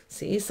hurry.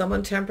 See,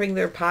 someone tempering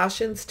their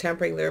passions,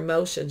 tempering their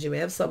emotions. You may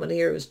have someone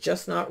here who's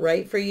just not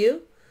right for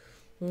you.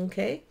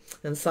 Okay?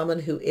 And someone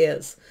who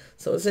is.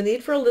 So it's a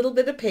need for a little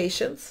bit of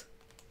patience.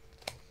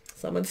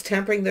 Someone's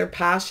tempering their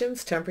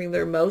passions, tempering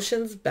their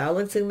emotions,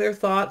 balancing their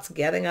thoughts,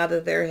 getting out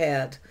of their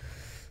head.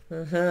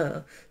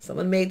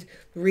 Someone may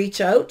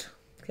reach out.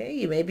 Okay,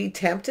 you may be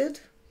tempted,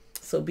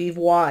 so be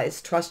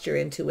wise, trust your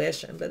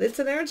intuition. But it's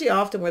an energy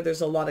often where there's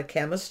a lot of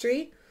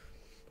chemistry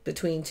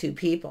between two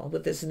people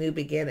with this new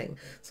beginning.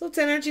 So it's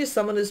energy of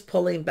someone who's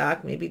pulling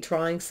back, maybe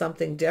trying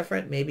something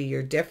different. Maybe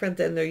you're different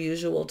than their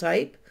usual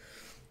type.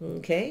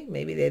 Okay,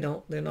 maybe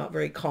they're not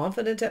very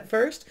confident at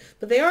first,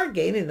 but they are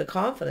gaining the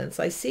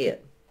confidence. I see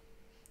it.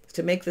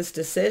 To make this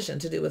decision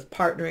to do with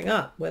partnering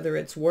up, whether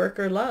it's work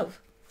or love.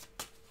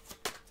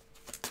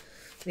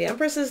 The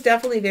Empress is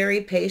definitely very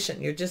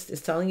patient.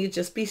 It's telling you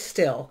just be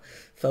still.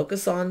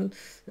 Focus on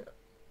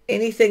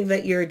anything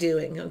that you're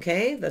doing,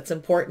 okay? That's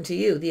important to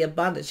you. The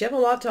abundance. You have a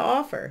lot to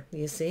offer,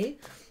 you see?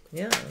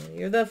 Yeah,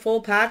 you're the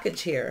full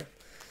package here.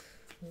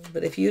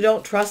 But if you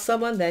don't trust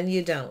someone, then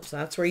you don't.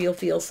 That's where you'll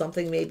feel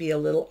something maybe a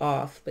little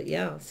off. But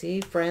yeah, see,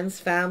 friends,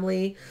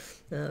 family,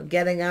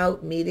 getting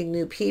out, meeting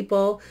new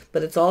people.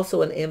 But it's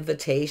also an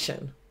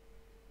invitation.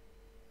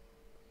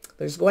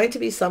 There's going to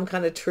be some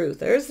kind of truth.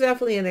 There's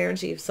definitely an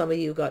energy of some of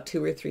you got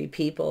 2 or 3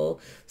 people,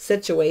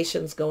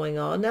 situations going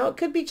on. Now, it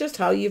could be just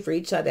how you've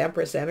reached that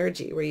Empress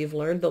energy where you've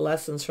learned the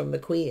lessons from the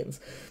Queens.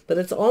 But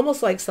it's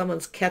almost like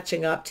someone's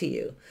catching up to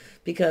you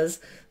because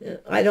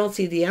I don't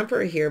see the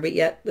Emperor here, but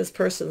yet this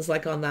person's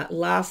like on that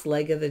last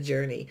leg of the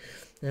journey.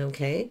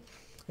 Okay?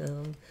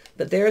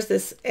 But there's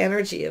this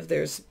energy of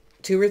there's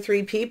 2 or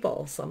 3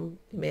 people. You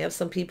may have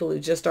some people who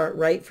just aren't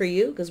right for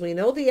you because we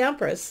know the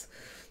Empress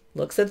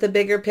looks at the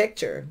bigger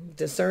picture,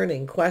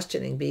 discerning,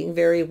 questioning, being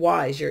very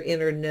wise, your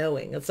inner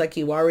knowing. It's like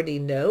you already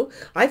know.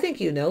 I think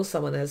you know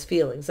someone has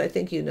feelings. I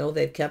think you know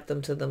they've kept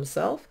them to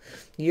themselves.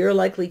 You're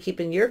likely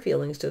keeping your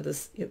feelings to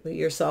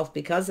yourself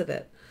because of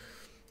it.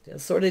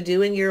 Just sort of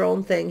doing your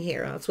own thing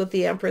here. That's what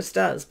the Empress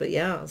does. But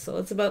yeah, so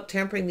it's about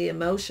tempering the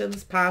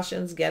emotions,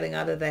 passions, getting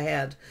out of the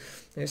head.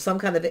 There's some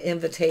kind of an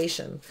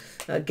invitation,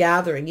 a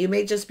gathering. You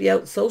may just be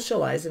out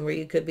socializing where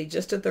you could be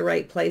just at the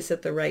right place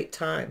at the right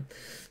time.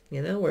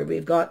 You know, where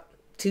we've got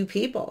 2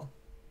 people.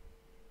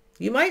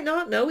 You might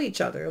not know each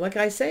other. Like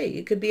I say,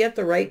 you could be at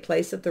the right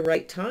place at the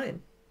right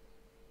time.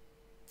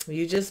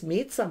 You just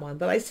meet someone.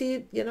 But I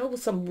see, you know,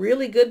 some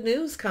really good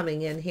news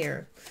coming in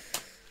here.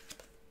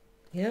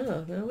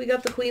 Yeah, well, we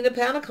got the Queen of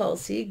Pentacles.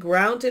 See,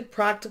 grounded,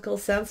 practical,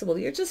 sensible.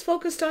 You're just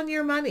focused on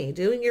your money,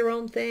 doing your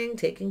own thing,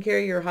 taking care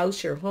of your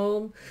house, your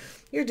home.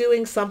 You're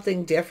doing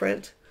something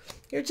different.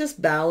 You're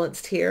just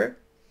balanced here.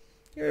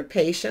 You're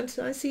patient.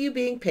 I see you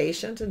being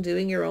patient and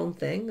doing your own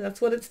thing. That's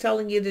what it's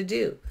telling you to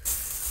do.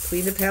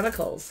 Queen of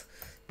Pentacles.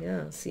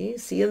 Yeah,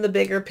 seeing the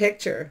bigger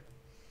picture.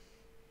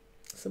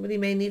 Somebody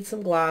may need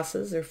some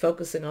glasses. They're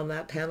focusing on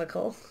that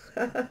pentacle.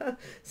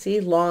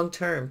 See, long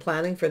term,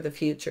 planning for the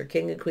future.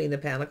 King and Queen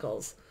of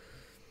Pentacles.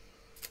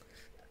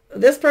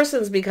 This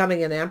person's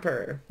becoming an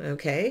emperor,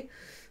 okay?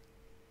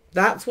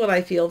 That's what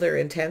I feel their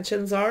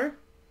intentions are.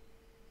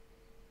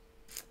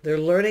 They're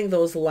learning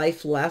those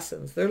life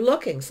lessons. They're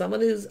looking.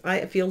 Someone who's,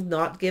 I feel,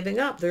 not giving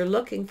up. They're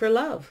looking for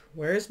love.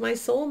 Where's my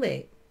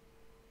soulmate?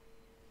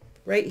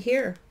 Right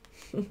here.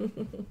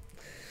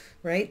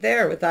 Right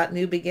there with that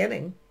new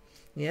beginning.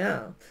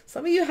 Yeah.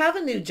 Some of you have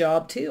a new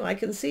job too. I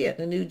can see it.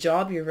 A new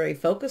job, you're very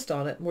focused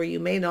on it, where you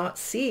may not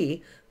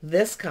see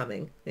this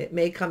coming. It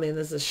may come in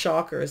as a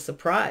shock or a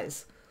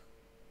surprise.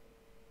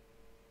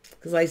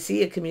 Because I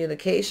see a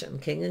communication.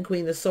 King and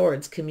Queen of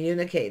Swords,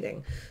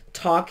 communicating,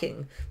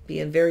 talking,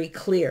 being very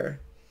clear.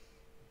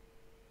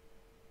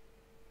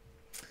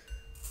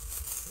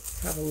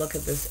 Let's have a look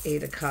at this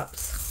 8 of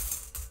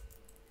Cups.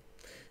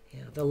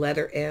 Yeah, the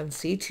letter N.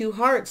 See, 2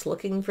 hearts,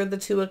 looking for the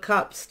 2 of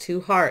Cups.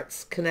 2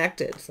 hearts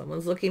connected.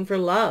 Someone's looking for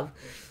love.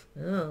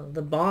 Oh,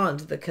 the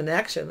bond, the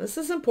connection. This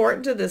is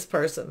important to this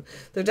person.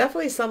 They're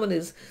definitely someone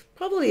who's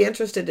probably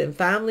interested in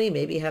family,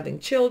 maybe having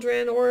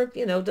children, or,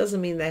 you know,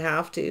 doesn't mean they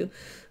have to.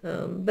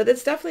 But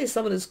it's definitely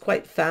someone who's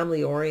quite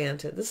family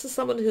oriented. This is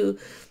someone who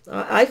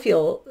I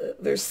feel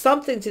there's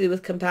something to do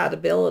with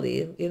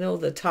compatibility, you know,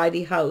 the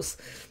tidy house,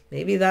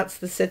 Maybe that's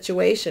the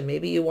situation.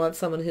 Maybe you want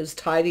someone who's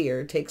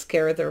tidier, takes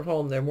care of their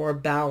home. They're more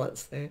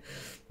balanced. They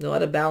know how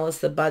to balance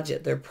the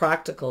budget. They're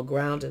practical,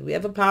 grounded. We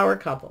have a power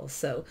couple.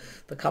 So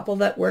the couple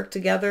that work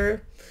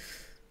together,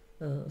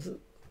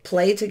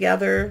 play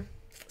together,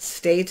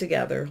 stay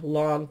together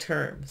long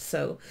term.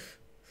 So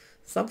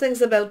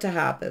something's about to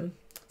happen.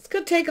 It's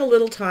going to take a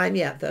little time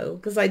yet, though,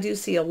 because I do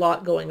see a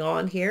lot going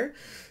on here.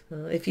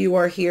 If you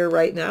are here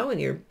right now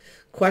and you're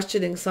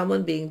questioning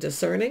someone, being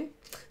discerning.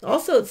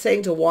 Also, it's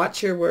saying to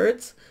watch your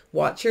words,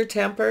 watch your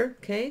temper,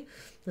 okay?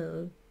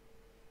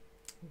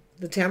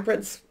 The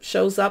temperance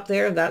shows up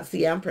there, and that's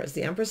the Empress.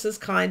 The Empress is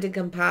kind and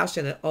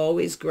compassionate,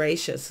 always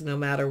gracious, no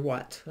matter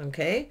what,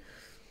 okay?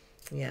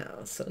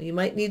 Yeah, so you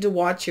might need to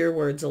watch your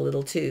words a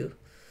little too.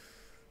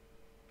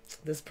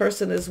 This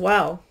person as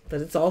well,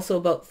 but it's also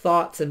about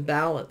thoughts and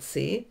balance,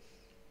 see?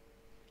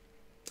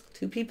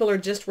 Two people are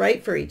just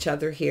right for each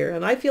other here.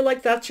 And I feel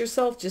like that's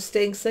yourself, just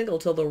staying single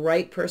till the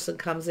right person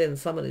comes in.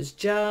 Someone who's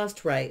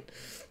just right.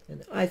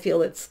 And I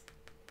feel it's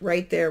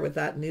right there with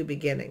that new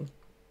beginning.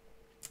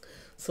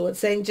 So it's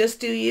saying just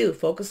do you.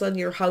 Focus on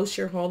your house,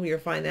 your home, your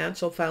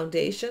financial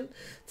foundation.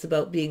 It's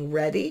about being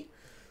ready,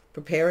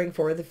 preparing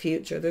for the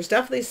future. There's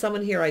definitely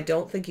someone here I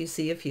don't think you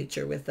see a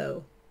future with,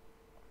 though.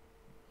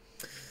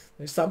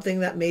 There's something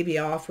that may be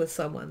off with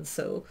someone.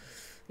 So,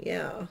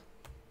 yeah.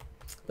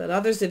 But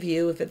others of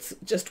you, if it's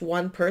just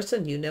one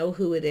person, you know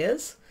who it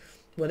is.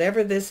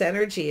 Whatever this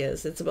energy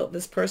is, it's about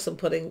this person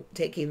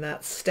taking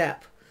that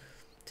step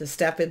to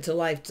step into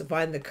life, to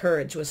find the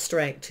courage with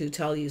strength to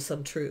tell you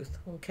some truth.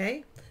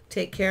 Okay?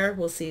 Take care.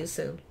 We'll see you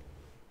soon.